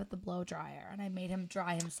yourself off with the blow dryer, and I made him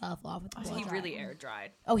dry himself off with the blow He dryer. really air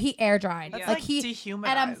dried. Oh, he air dried. That's like like he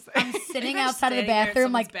dehumanizing. and I'm sitting outside of the Standing there in bathroom,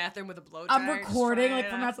 someone's like bathroom with a blow dryer. I'm recording, just like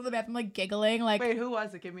trying from it outside the bathroom, like giggling, like Wait, who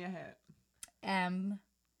was it? Give me a hint.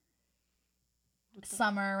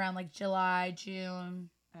 Summer around like July, June.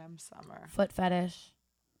 Summer. Foot fetish.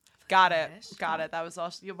 Got it. fetish. Got it. That was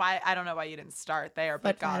also why I don't know why you didn't start there,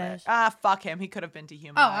 but Foot got fetish. it. Ah, fuck him. He could have been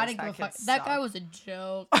dehumanized. Oh, I didn't give a fuck. kid That guy sucked. was a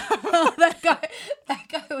joke. that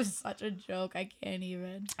guy was such a joke. I can't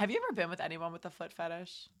even. Have you ever been with anyone with a foot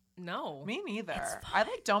fetish? No. Me neither. It's I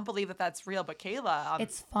like don't believe that that's real. But Kayla,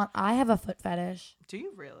 It's fun. I have a foot fetish. do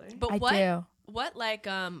you really? But I do. what like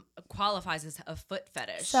qualifies as a foot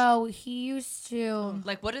fetish? So he used to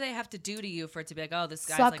like what do they have to do to you for it to be like, oh, this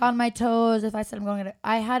guy's suck like on my toes if I said I'm going to.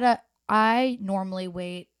 I normally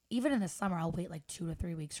wait, even in the summer, I'll wait like 2 to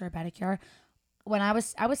 3 weeks for a pedicure. When I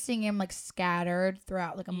was seeing him like scattered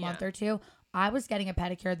throughout like a month or two. I was getting a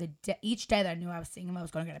pedicure each day that I knew I was seeing him. I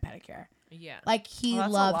was going to get a pedicure. Yeah. Like he Well,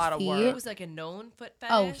 that's a loves lot of feet. work. It was like a known foot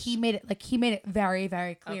fetish. Oh, he made it very,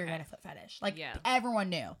 very clear he Okay. had a foot fetish. Like Yeah. everyone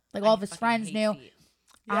knew. Like I all of his fucking friends hate knew. feet.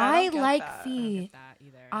 Yeah, I don't get like that. I don't feet. get that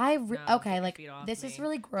either. No, Okay, get your like feet off this is me.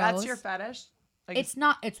 really gross. That's your fetish. Like, It's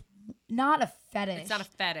not a fetish. It's not a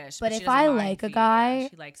fetish. But she if doesn't I mind like a feet. guy Yeah,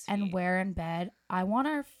 she likes and feet. we're in bed, I want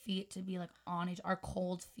our feet to be like our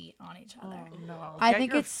cold feet on each other. Oh, no. I Get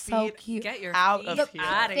think your it's so feet cute. Get your out feet of The here.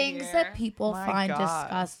 outta things here. that people My find God.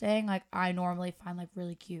 disgusting, like I normally find like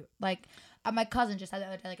really cute. Like my cousin just said the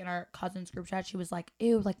other day, like in our cousin's group chat, she was like,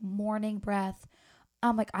 "Ew, like morning breath."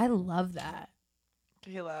 I'm like, I love that.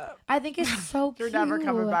 Kayla, I think it's so you're cute. never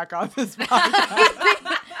coming back on this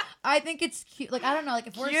podcast. I think it's cute. Like I don't know. Like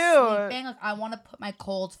if we're Cute. sleeping, like I want to put my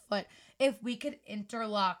cold foot. If we could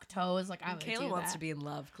interlock toes, like I would Kayla do wants that. to be in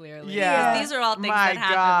love, clearly. Yeah. These are all things My that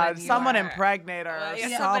happen. God, when you someone are- impregnate her. Well, or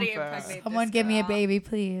yeah, somebody something. impregnate Someone this give me a girl. baby,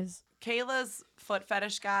 please. Kayla's foot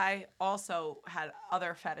fetish guy also had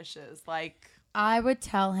other fetishes. Like, I would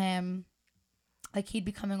tell him, like he'd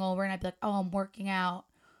be coming over, and I'd be like, "Oh, I'm working out."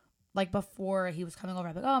 Like before he was coming over,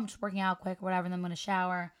 I'd be like, "Oh, I'm just working out quick, or whatever," and then I'm gonna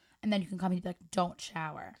shower, and then you can come. He'd be like, "Don't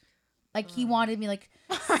shower." Like he wanted me like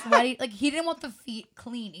sweaty. Like he didn't want the feet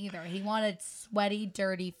clean either. He wanted sweaty,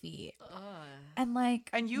 dirty feet. And like,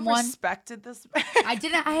 and you one, respected this. I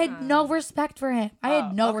didn't. I had no respect for him. I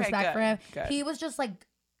had no okay, respect for him. good. He was just like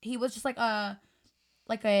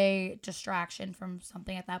a distraction from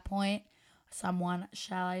something at that point. Someone,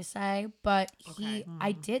 shall I say? But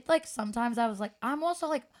I did like sometimes I was like, I'm also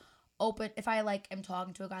like open if I like am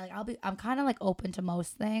talking to a guy. Like I'm kind of like open to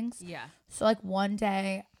most things. Yeah. So like one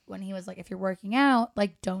day when he was like, if you're working out,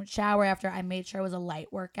 like don't shower after. I made sure it was a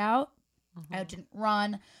light workout. I didn't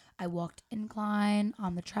run. I walked incline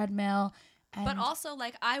on the treadmill. And, But also,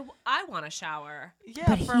 like, I want to shower Yeah,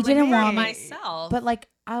 But for he didn't me. want me- myself. But like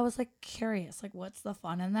I was like curious, like what's the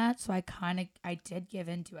fun in that? So I did give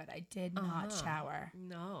into it. I did not shower.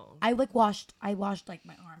 no. I washed like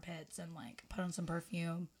my armpits and like put on some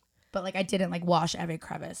perfume, but like I didn't like wash every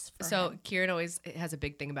crevice. For So him. Kieran always has a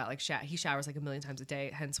big thing about like he showers like a million times a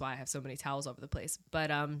day, hence why I have so many towels over the place.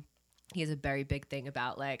 But he has a very big thing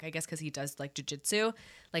about like I guess because he does like jujitsu,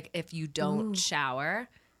 like if you don't shower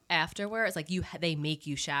afterwards, like they make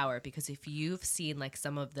you shower, because if you've seen like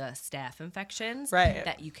some of the staph infections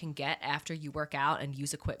that you can get after you work out and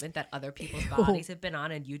use equipment that other people's bodies have been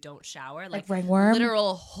on and you don't shower, like ringworm?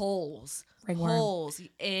 literal holes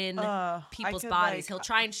in people's bodies. He'll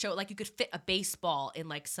try and show like you could fit a baseball in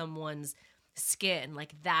like someone's skin,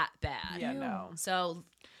 like that bad. Yeah, no. So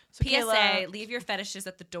PSA, Kayla, leave your fetishes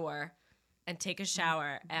at the door and take a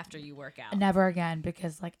shower after you work out. Never again,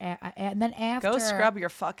 because like and then after go scrub your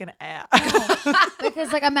fucking ass.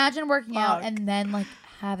 Because like imagine working out and then like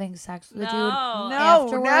having sex with a dude. No,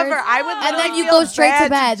 afterwards. never. I would. And then you feel go straight to bad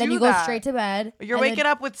bed. Then you go straight to bed. You're waking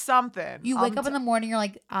up with something. You wake up in the morning. You're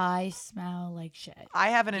like, I smell like shit. I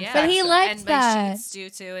have an infection. But he likes and that. My sheets do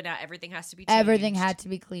too, and now everything has to be changed. Everything had to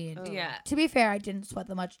be clean. Yeah. To be fair, I didn't sweat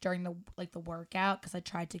that much during the workout because I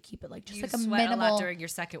tried to keep it like just like a sweat minimal. a lot during your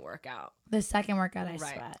second workout. The second workout, I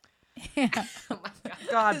sweat. Yeah. Oh my God.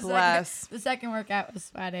 God bless. The second workout was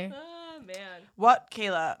sweaty. Oh man. What,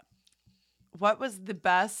 Kayla? What was the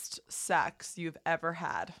best sex you've ever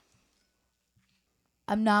had?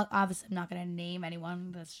 I'm not gonna name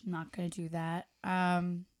anyone. That's not gonna do that.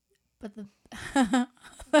 But the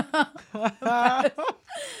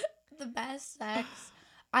the best sex,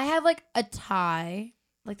 I have like a tie.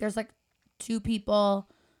 Like there's like two people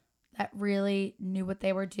that really knew what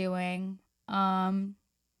they were doing. And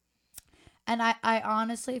I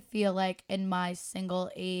honestly feel like in my single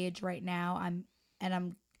age right now, I'm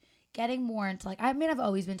getting more into like, I mean, I've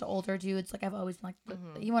always been to older dudes. Like I've always been like,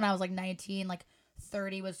 even when I was like 19, like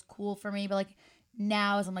 30 was cool for me. But like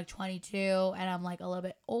now as I'm like 22 and I'm like a little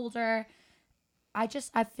bit older, I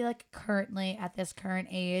feel like currently at this current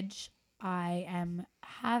age, I am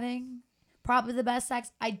having probably the best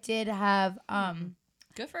sex. I did have,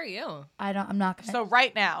 good for you. I'm not going to. So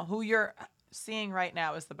right now, who you're seeing right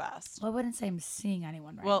now is the best. Well, I wouldn't say I'm seeing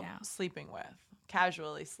anyone right now. Sleeping with,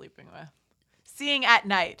 casually sleeping with. Seeing at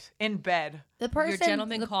night, in bed. The person, your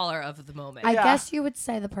gentleman caller of the moment. I guess you would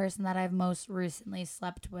say the person that I've most recently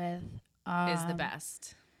slept with is the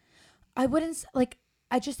best. I wouldn't, like,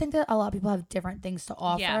 I just think that a lot of people have different things to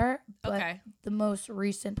offer. Yeah. But Okay. the most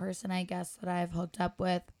recent person, I guess, that I've hooked up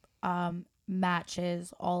with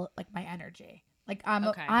matches all, like, my energy. Like, I'm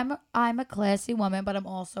a classy woman, but I'm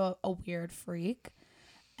also a weird freak.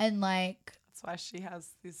 And, like... That's why she has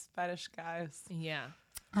these fetish guys. Yeah.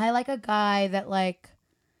 I like a guy that like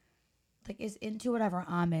is into whatever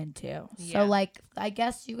I'm into. Yeah. So like I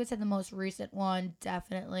guess you could say the most recent one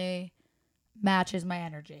definitely matches my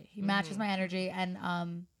energy. He matches my energy, and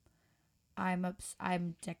I'm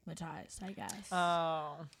dickmatized, I guess.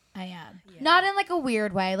 Oh. I am. Yeah. Not in like a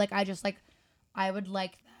weird way. Like I just like I would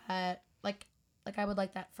like that like I would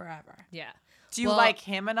like that forever. Yeah. Do you like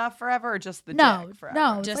him enough forever or just the No, dick forever?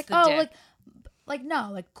 no. It's Just like the dick. like no,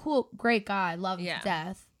 like cool, great guy, love him to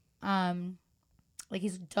death. Like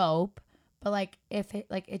he's dope, but like if it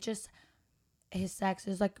like it just his sex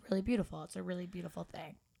is like really beautiful. It's a really beautiful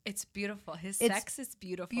thing. It's beautiful. His sex is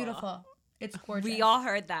beautiful. Beautiful. It's gorgeous. We all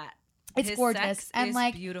heard that. It's His gorgeous. sex And is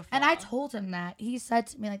like beautiful. and I told him that. He said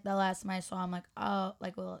to me like the last time I saw him, like, oh,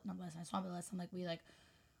 like well not the last time I saw him, but the last time like we like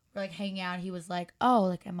were like hanging out, he was like, oh,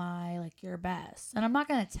 like am I like your best? And I'm not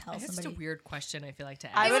gonna tell It's somebody. just a weird question I feel like to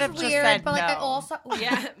ask. I It would was have just weird, said but like I no. also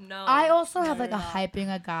Yeah, no. I also have No, like a no.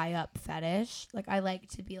 hyping a guy up fetish. Like I like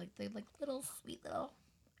to be like the like little sweet little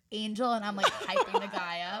angel, and I'm like hyping the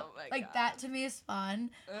guy up. Oh my Like God. that to me is fun.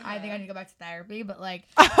 I think I need to go back to therapy, but like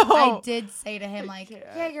Oh. I did say to him like, can't.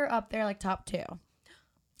 yeah, you're up there like top 2.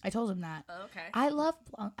 I told him that. Okay. I love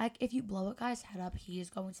like if you blow a guy's head up, he is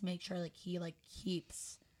going to make sure like he like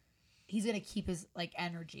keeps. He's gonna keep his like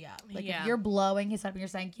energy up. Like Yeah. if you're blowing his head up and you're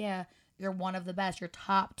saying, yeah, you're one of the best, you're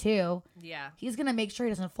top 2. Yeah. He's gonna make sure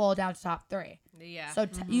he doesn't fall down to top 3. Yeah. So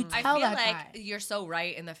you I tell feel that like guy. you're so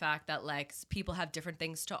right in the fact that like people have different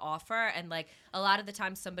things to offer, and like a lot of the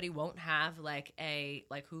time somebody won't have like a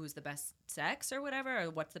like who's the best sex or whatever, or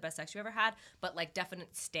what's the best sex you ever had, but like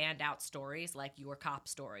definite standout stories, like your cop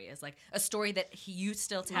story is like a story that you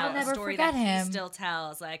still tell, I'll never a story forget that him. he still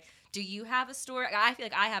tells. Like, do you have a story? I feel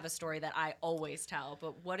like I have a story that I always tell,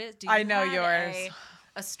 but what is? Do you I know have yours.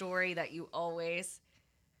 a story that you always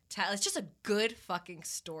tell? It's just a good fucking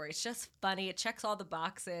story. It's just funny. It checks all the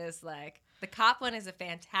boxes. Like the cop one is a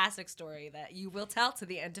fantastic story that you will tell to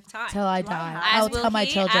the end of time. Till I die. As I'll will tell my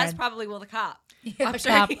he, children. As probably will the cop. Yeah, I'm the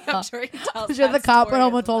sure. cop He, will. I'm sure he tells. I'm sure the that cop story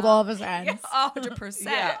went home as and told well. all of his ends. Yeah, 100%.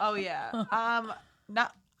 Yeah. Oh yeah.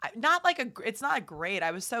 Not like it's not great. I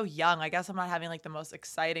was so young. I guess I'm not having like the most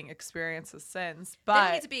exciting experiences since. It doesn't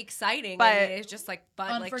But need to be exciting. but I mean, it's just like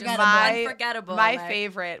fun, like just Unforgettable. unforgettable. my like,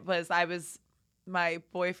 favorite was I was my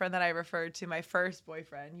boyfriend that I referred to, my first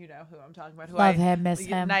boyfriend, you know who I'm talking about. Who Love him, miss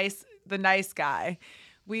him. The nice guy.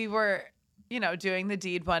 We were, doing the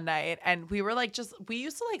deed one night, and we were like, we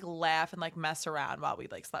used to like laugh and like mess around while we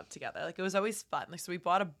like slept together. Like it was always fun. Like, so we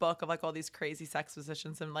bought a book of like all these crazy sex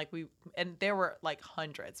positions, and like and there were like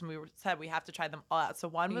hundreds, and we said we have to try them all out. So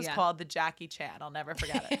one was called the Jackie Chan. I'll never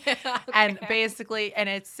forget it. Okay. And basically, and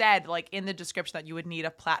it said like in the description that you would need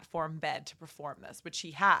a platform bed to perform this, which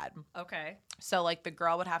he had. Okay. So like the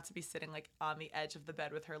girl would have to be sitting like on the edge of the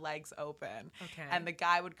bed with her legs open. Okay. And the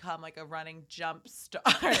guy would come like a running jump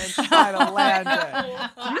start and try to land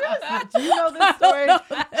it. Do you know this story?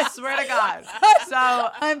 I swear to God. So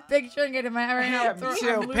I'm picturing it in my head right now. Me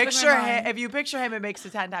too. Picture him. If you picture him, it makes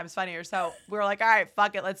it 10 times funnier. So we were like, all right,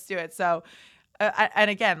 fuck it, let's do it. So,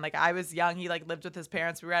 and again, like I was young. He like lived with his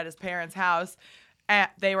parents. We were at his parents' house. And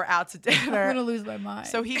they were out to dinner. I'm gonna lose my mind.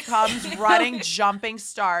 So he comes running, jumping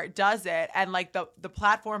start, does it, and like the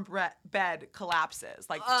platform bed collapses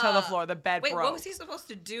like to the floor. The bed broke. What was he supposed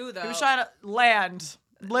to do though? He was trying to land.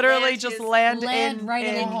 Literally just land in right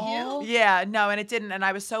in the hole. Yeah, no, and it didn't. And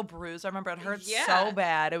I was so bruised. I remember it hurt so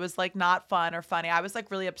bad. It was like not fun or funny. I was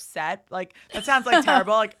like really upset. Like that sounds like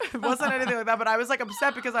terrible. Like it wasn't anything like that, but I was like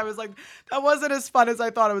upset because I was like, that wasn't as fun as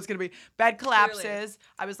I thought it was gonna be. Bed collapses. Clearly.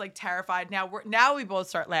 I was like terrified. Now we both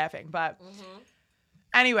start laughing, but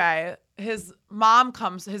anyway, his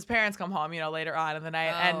parents come home, later on in the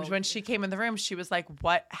night, and when she came in the room, she was like,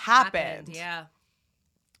 "What happened?" Yeah.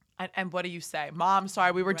 And what do you say? Mom,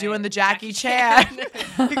 sorry, we were doing the Jackie Chan.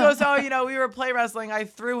 He goes, we were play wrestling. I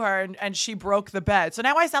threw her and she broke the bed. So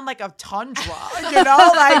now I sound like a tundra,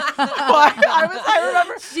 I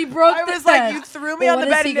remember. She broke the bed. I was like, you threw me on the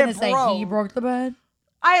bed and it broke. He broke the bed?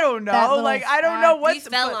 I don't know. Like, I don't know what. We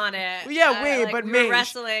fell on it. Yeah, but me.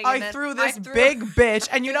 Wrestling. I threw this big bitch,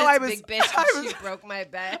 and I was big bitch. She broke my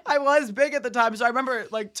bed. I was big at the time, so I remember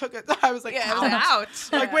took it. I was like,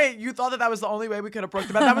 ouch. Like, wait, you thought that was the only way we could have broke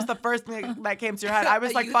the bed? That was the first thing that came to your head. I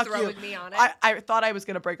was like, fuck you. Me on it? I thought I was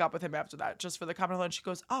gonna break up with him after that, just for the comment. And she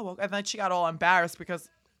goes, oh, well, and then she got all embarrassed because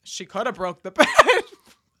she could have broke the bed.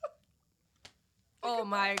 Oh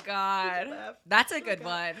my God, that's a good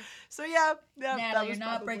one. So yeah. Natalie, you're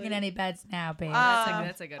not breaking any beds now, baby.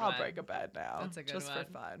 That's a good one. I'll break a bed now. That's a good just one.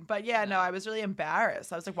 for fun. But yeah, no, I was really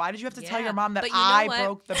embarrassed. I was like, why did you have to tell your mom that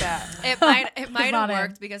broke the bed? It might have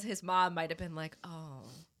worked because his mom might have been like, oh.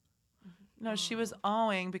 No, she was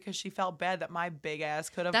owing because she felt bad that my big ass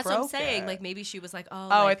could have broken. That's what I'm saying. Like maybe she was like, oh.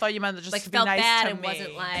 I thought you meant that just like to be felt nice bad to and me.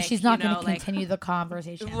 wasn't like. She's not going to continue the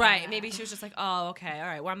conversation. Right. Maybe she was just like, oh, okay, all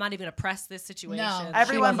right. Well, I'm not even going to press this situation. No,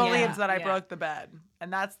 everyone believes that I broke the bed,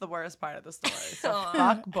 and that's the worst part of the story. So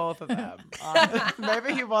fuck both of them.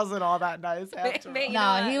 Maybe he wasn't all that nice after all.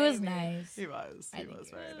 No, he was nice. He was. He was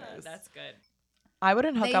very nice. That's good. I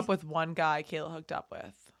wouldn't hook up with one guy Kayla hooked up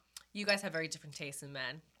with. You guys have very different tastes in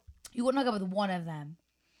men. You wouldn't hook up with one of them.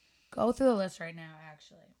 Go through the list right now,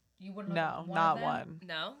 actually. You wouldn't hook up with one of them? One.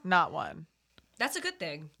 No? Not one. That's a good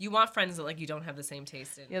thing. You want friends that you don't have the same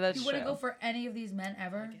taste in. Yeah, that's true. You wouldn't go for any of these men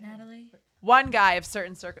ever, Natalie? One guy of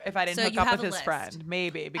certain if I didn't hook up with his list. friend,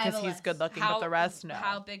 maybe, because he's good looking, but the rest, no.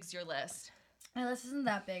 How big's your list? My list isn't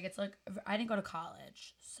that big. It's like, I didn't go to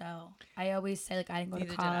college, so I always say I didn't go to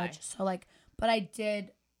college. So but I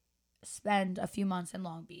did spend a few months in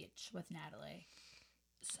Long Beach with Natalie.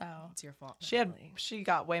 So it's your fault. She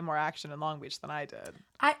got way more action in Long Beach than I did.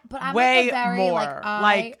 But I'm way very, more.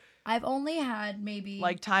 I've only had maybe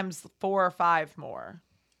times 4 or 5 more.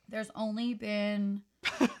 There's only been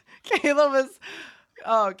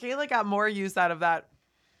Kayla got more use out of that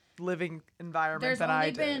living environment than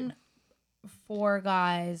I did. There's only been 4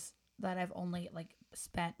 guys that I've only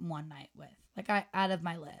spent one night with. Out of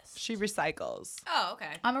my list. She recycles. Oh,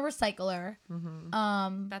 okay. I'm a recycler.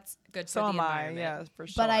 Mm-hmm. That's good for so the am environment. Yeah, for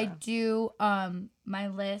sure. But I do my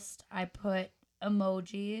list, I put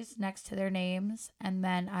emojis next to their names, and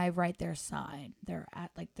then I write their sign. They're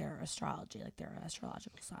at their astrology, their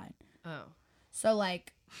astrological sign. Oh. So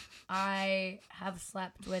I have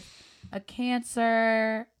slept with a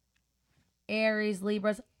Cancer, Aries,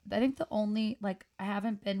 Libras. I think the only I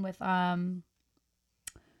haven't been with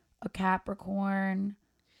a Capricorn.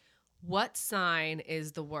 What sign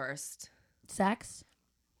is the worst? Sex?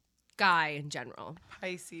 Guy in general.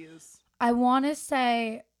 Pisces. I want to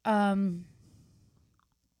say no.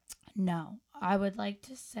 I would like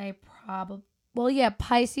to say probably. Well, yeah,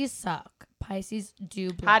 Pisces suck. Pisces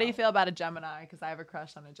do blow. How do you feel about a Gemini? Because I have a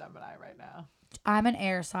crush on a Gemini right now. I'm an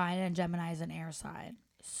air sign, and Gemini is an air sign.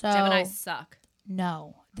 So Geminis suck.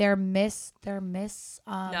 No, they're No,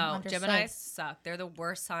 understood. Geminis suck. They're the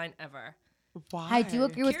worst sign ever. Why? I do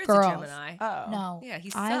agree with Kira's girls. a Gemini. Oh. No. Yeah,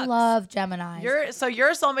 he I sucks. love Geminis.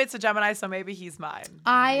 Your soulmate's a Gemini, so maybe he's mine.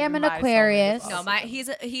 I Maybe am an my soulmate is Aquarius. No, also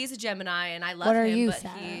he's a Gemini, and I love What are him, you, but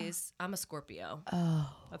Sarah? I'm a Scorpio. Oh.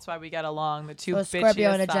 That's why we get along. The two So a Scorpio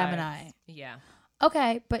bitchiest and a signs. Gemini. Yeah.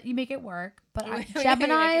 Okay, but you make it work. But We make it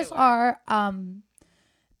Geminis work. are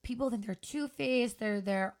people think they're two-faced.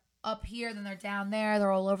 They're up here, then they're down there.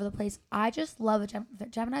 They're all over the place. I just love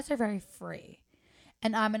Geminis are very free.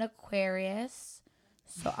 And I'm an Aquarius,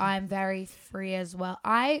 so I'm very free as well.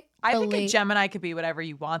 I think a Gemini could be whatever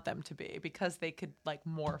you want them to be because they could like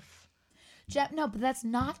morph. No, but that's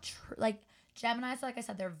not true. Like Geminis, like I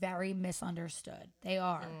said, they're very misunderstood. They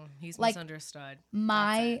are. He's Like, misunderstood.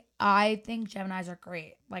 I think Geminis are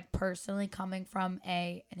great. Like personally, coming from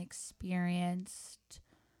an experienced,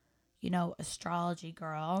 astrology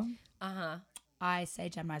girl, I say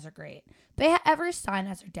Geminis are great. Every sign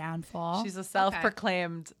has their downfall. She's a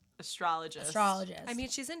self-proclaimed astrologist. I mean,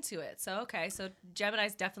 she's into it. So, okay. So,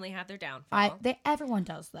 Geminis definitely have their downfall. Everyone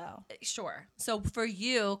does though. Sure. So, for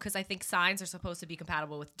you, because I think signs are supposed to be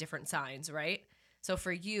compatible with different signs, right? So,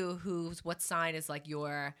 for you, what sign is like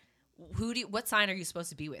what sign are you supposed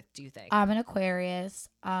to be with, do you think? I'm an Aquarius.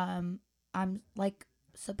 I'm like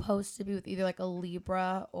supposed to be with either like a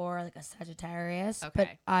Libra or like a Sagittarius. Okay.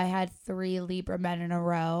 But I had 3 Libra men in a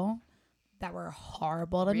row that were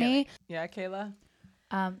horrible to me. Yeah, Kayla?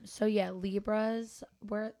 So yeah, Libras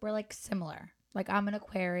we're like similar. Like I'm an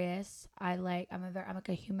Aquarius. I'm like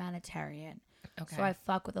a humanitarian. Okay. So I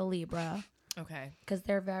fuck with a Libra Okay. because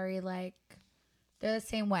they're very like they're the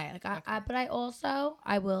same way. Like but I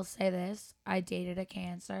will say this: I dated a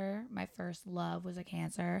Cancer. My first love was a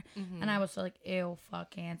Cancer, and I was so like, ew,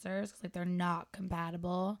 fuck Cancers because like they're not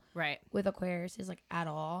compatible Right. with Aquariuses like at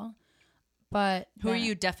all. But Who are then-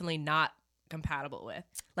 you definitely not compatible with?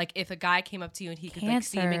 Like, if a guy came up to you and he could like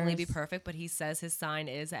seemingly be Cancers. perfect, but he says his sign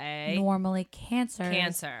is a normally Cancer?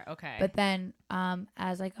 Cancer. Okay. But then,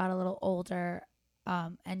 as I got a little older,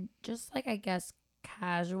 and just like I guess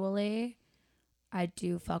casually, I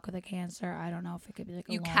do fuck with a Cancer. I don't know if it could be like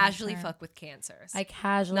a you long casually term. fuck with Cancers. I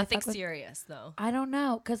casually Nothing fuck with, serious though. I don't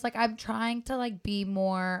know, cause like I'm trying to like be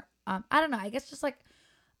more. I don't know. I guess just like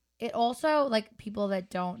it also like people that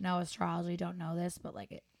don't know astrology don't know this, but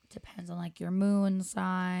like it depends on like your moon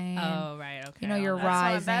sign. Oh right, okay. Your That's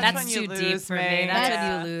rising. that's That's when too you deep lose for me. me. That's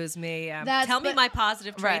Yeah. when you lose me. Yeah. That's- Tell me but- my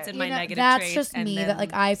positive traits Right. and my negative that's traits. just and me then that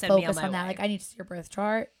like I send me focus my on that. way. Like I need to see your birth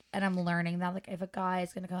chart, and I'm learning that like if a guy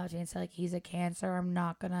is gonna come up to me and say like he's a Cancer, I'm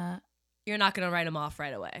not gonna. You're not gonna write him off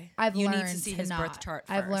right away. I've you learned need to see to his not. birth chart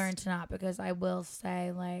first. I've learned to not because I will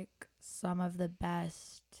say like some of the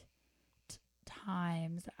best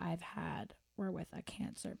times I've had were with a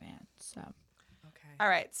Cancer man. So Okay. All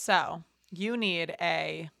right, so you need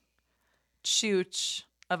a chooch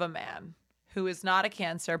of a man who is not a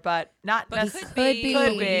Cancer, but not But necessarily.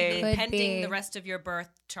 could be, be. Could pending be. the rest of your birth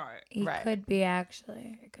chart. he Right. could be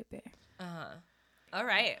actually. It could be. All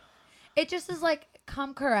right. It just is like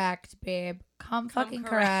come correct, babe. Come fucking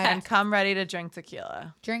correct. And correct. come ready to drink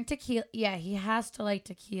tequila. Drink tequila. Yeah, he has to like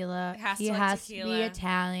tequila. He has to like to be tequila.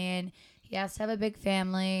 Italian. He has to have a big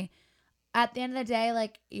family. At the end of the day,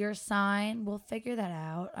 like your sign, we'll figure that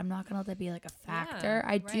out. I'm not gonna let that be like a factor.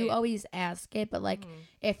 I do right. always ask it, but like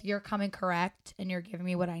if you're coming correct and you're giving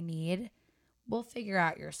me what I need, we'll figure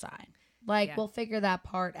out your sign. Like Yeah. we'll figure that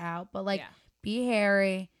part out. But like Yeah. be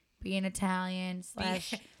hairy, be an Italian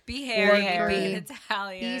 / Be hairy, hairy. be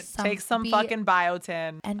Italian. Take some fucking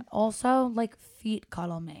biotin. and also like feet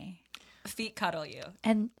cuddle me. Feet cuddle you.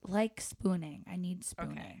 And like spooning. I need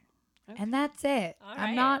spooning. Okay. And that's it. All I'm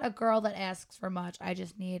right. not a girl that asks for much. I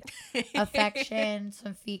just need affection,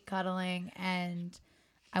 some feet cuddling, and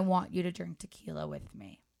I want you to drink tequila with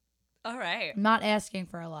me. All right. I'm not asking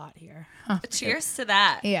for a lot here. Cheers to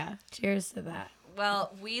that. Yeah. Cheers to that.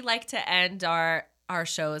 Well, we like to end our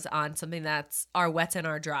shows on something that's our wets and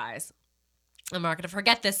our dries. I'm not going to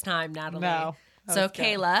forget this time, Natalie. No. that So, was good.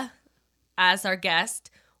 Kayla, as our guest,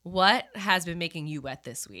 what has been making you wet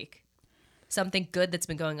this week? Something good that's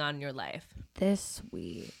been going on in your life. This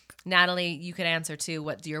week. Natalie, you could answer too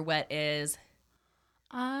what your wet is.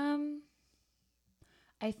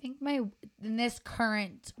 I think in this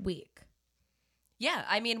current week. Yeah,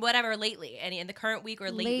 I mean, whatever, lately. Any in the current week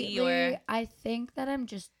or lately or... I think that I'm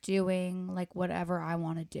just doing like whatever I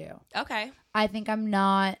want to do. Okay. I think I'm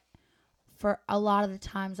not, for a lot of the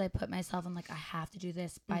times I put myself in like, I have to do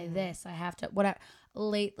this by this. I have to, whatever.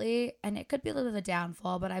 Lately, and it could be a little bit of a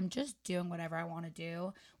downfall, but I'm just doing whatever I want to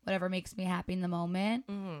do, whatever makes me happy in the moment.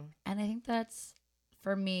 Mm-hmm. And I think that's,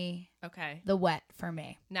 for me, Okay. the wet for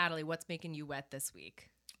me. Natalie, what's making you wet this week?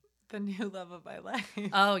 The new love of my life.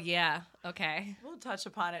 Oh, yeah. Okay. We'll touch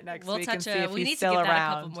upon it next We'll week touch and see if we he's need still to give around.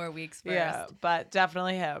 that a couple more weeks first. Yeah, but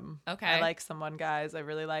definitely him. Okay. I like someone, guys. I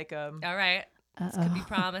really like him. All right. This could be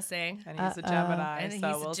promising. And he's a Gemini. And so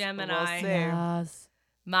he's a we'll Gemini. see. Yes.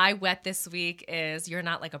 My wet this week is, you're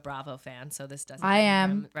not like a Bravo fan, so this doesn't I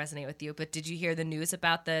am. resonate with you. But did you hear the news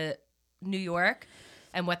about the New York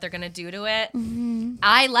and what they're going to do to it? Mm-hmm.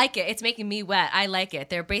 I like it. It's making me wet. I like it.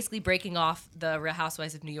 They're basically breaking off the Real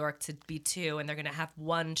Housewives of New York to be two, and they're going to have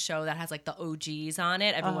one show that has like the OGs on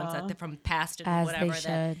it. Everyone's from past and As whatever they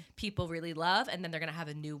that should. people really love. And then they're going to have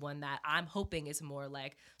a new one that I'm hoping is more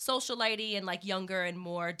like socialite and like younger and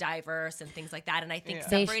more diverse and things like that. And I think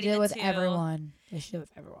They should separating do it the with two, everyone. They should do it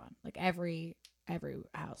with everyone. Like every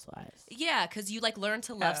housewives. Yeah, because you like learn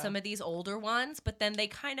to love some of these older ones, but then they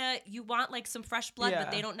kind of, you want like some fresh blood,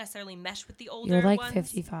 but they don't necessarily mesh with the older You're like ones.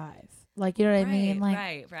 55. Like, you know what I mean? Like,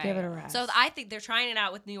 right. give it a rest. So I think they're trying it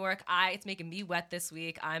out with New York. It's making me wet this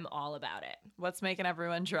week. I'm all about it. What's making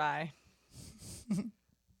everyone dry?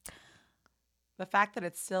 The fact that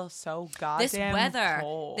it's still so goddamn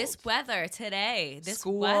cold. This weather today. This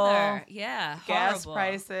School, weather. Yeah. gas horrible.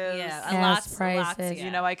 prices. Yeah. Gas prices. yeah. You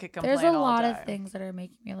know, I could complain There's a all lot day. of things that are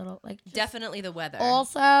making me a little like. Just Definitely the weather.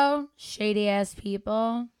 Also, shady ass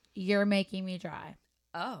people, you're making me dry.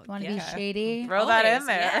 Oh, You want to yeah. be shady? Throw that in Always,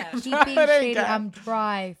 there. yeah. Keep Throw being it in, shady. guys. I'm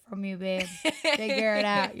dry from you, babe. Figure it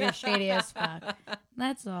out. You're shady as fuck.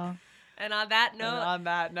 That's all. And on that And note, on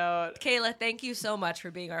that note, Kayla, thank you so much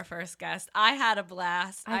for being our first guest. I had a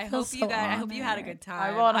blast. I feel so I hope you had a honored. good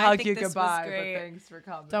time. I won't hug think you this was goodbye, but great. thanks for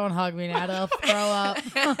coming. Don't hug me now. I'll throw up.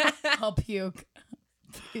 I'll puke.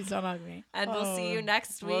 Please don't hug me. And we'll see you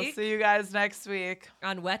next We'll week see you guys next week.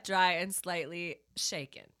 on Wet, Dry, and Slightly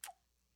Shaken.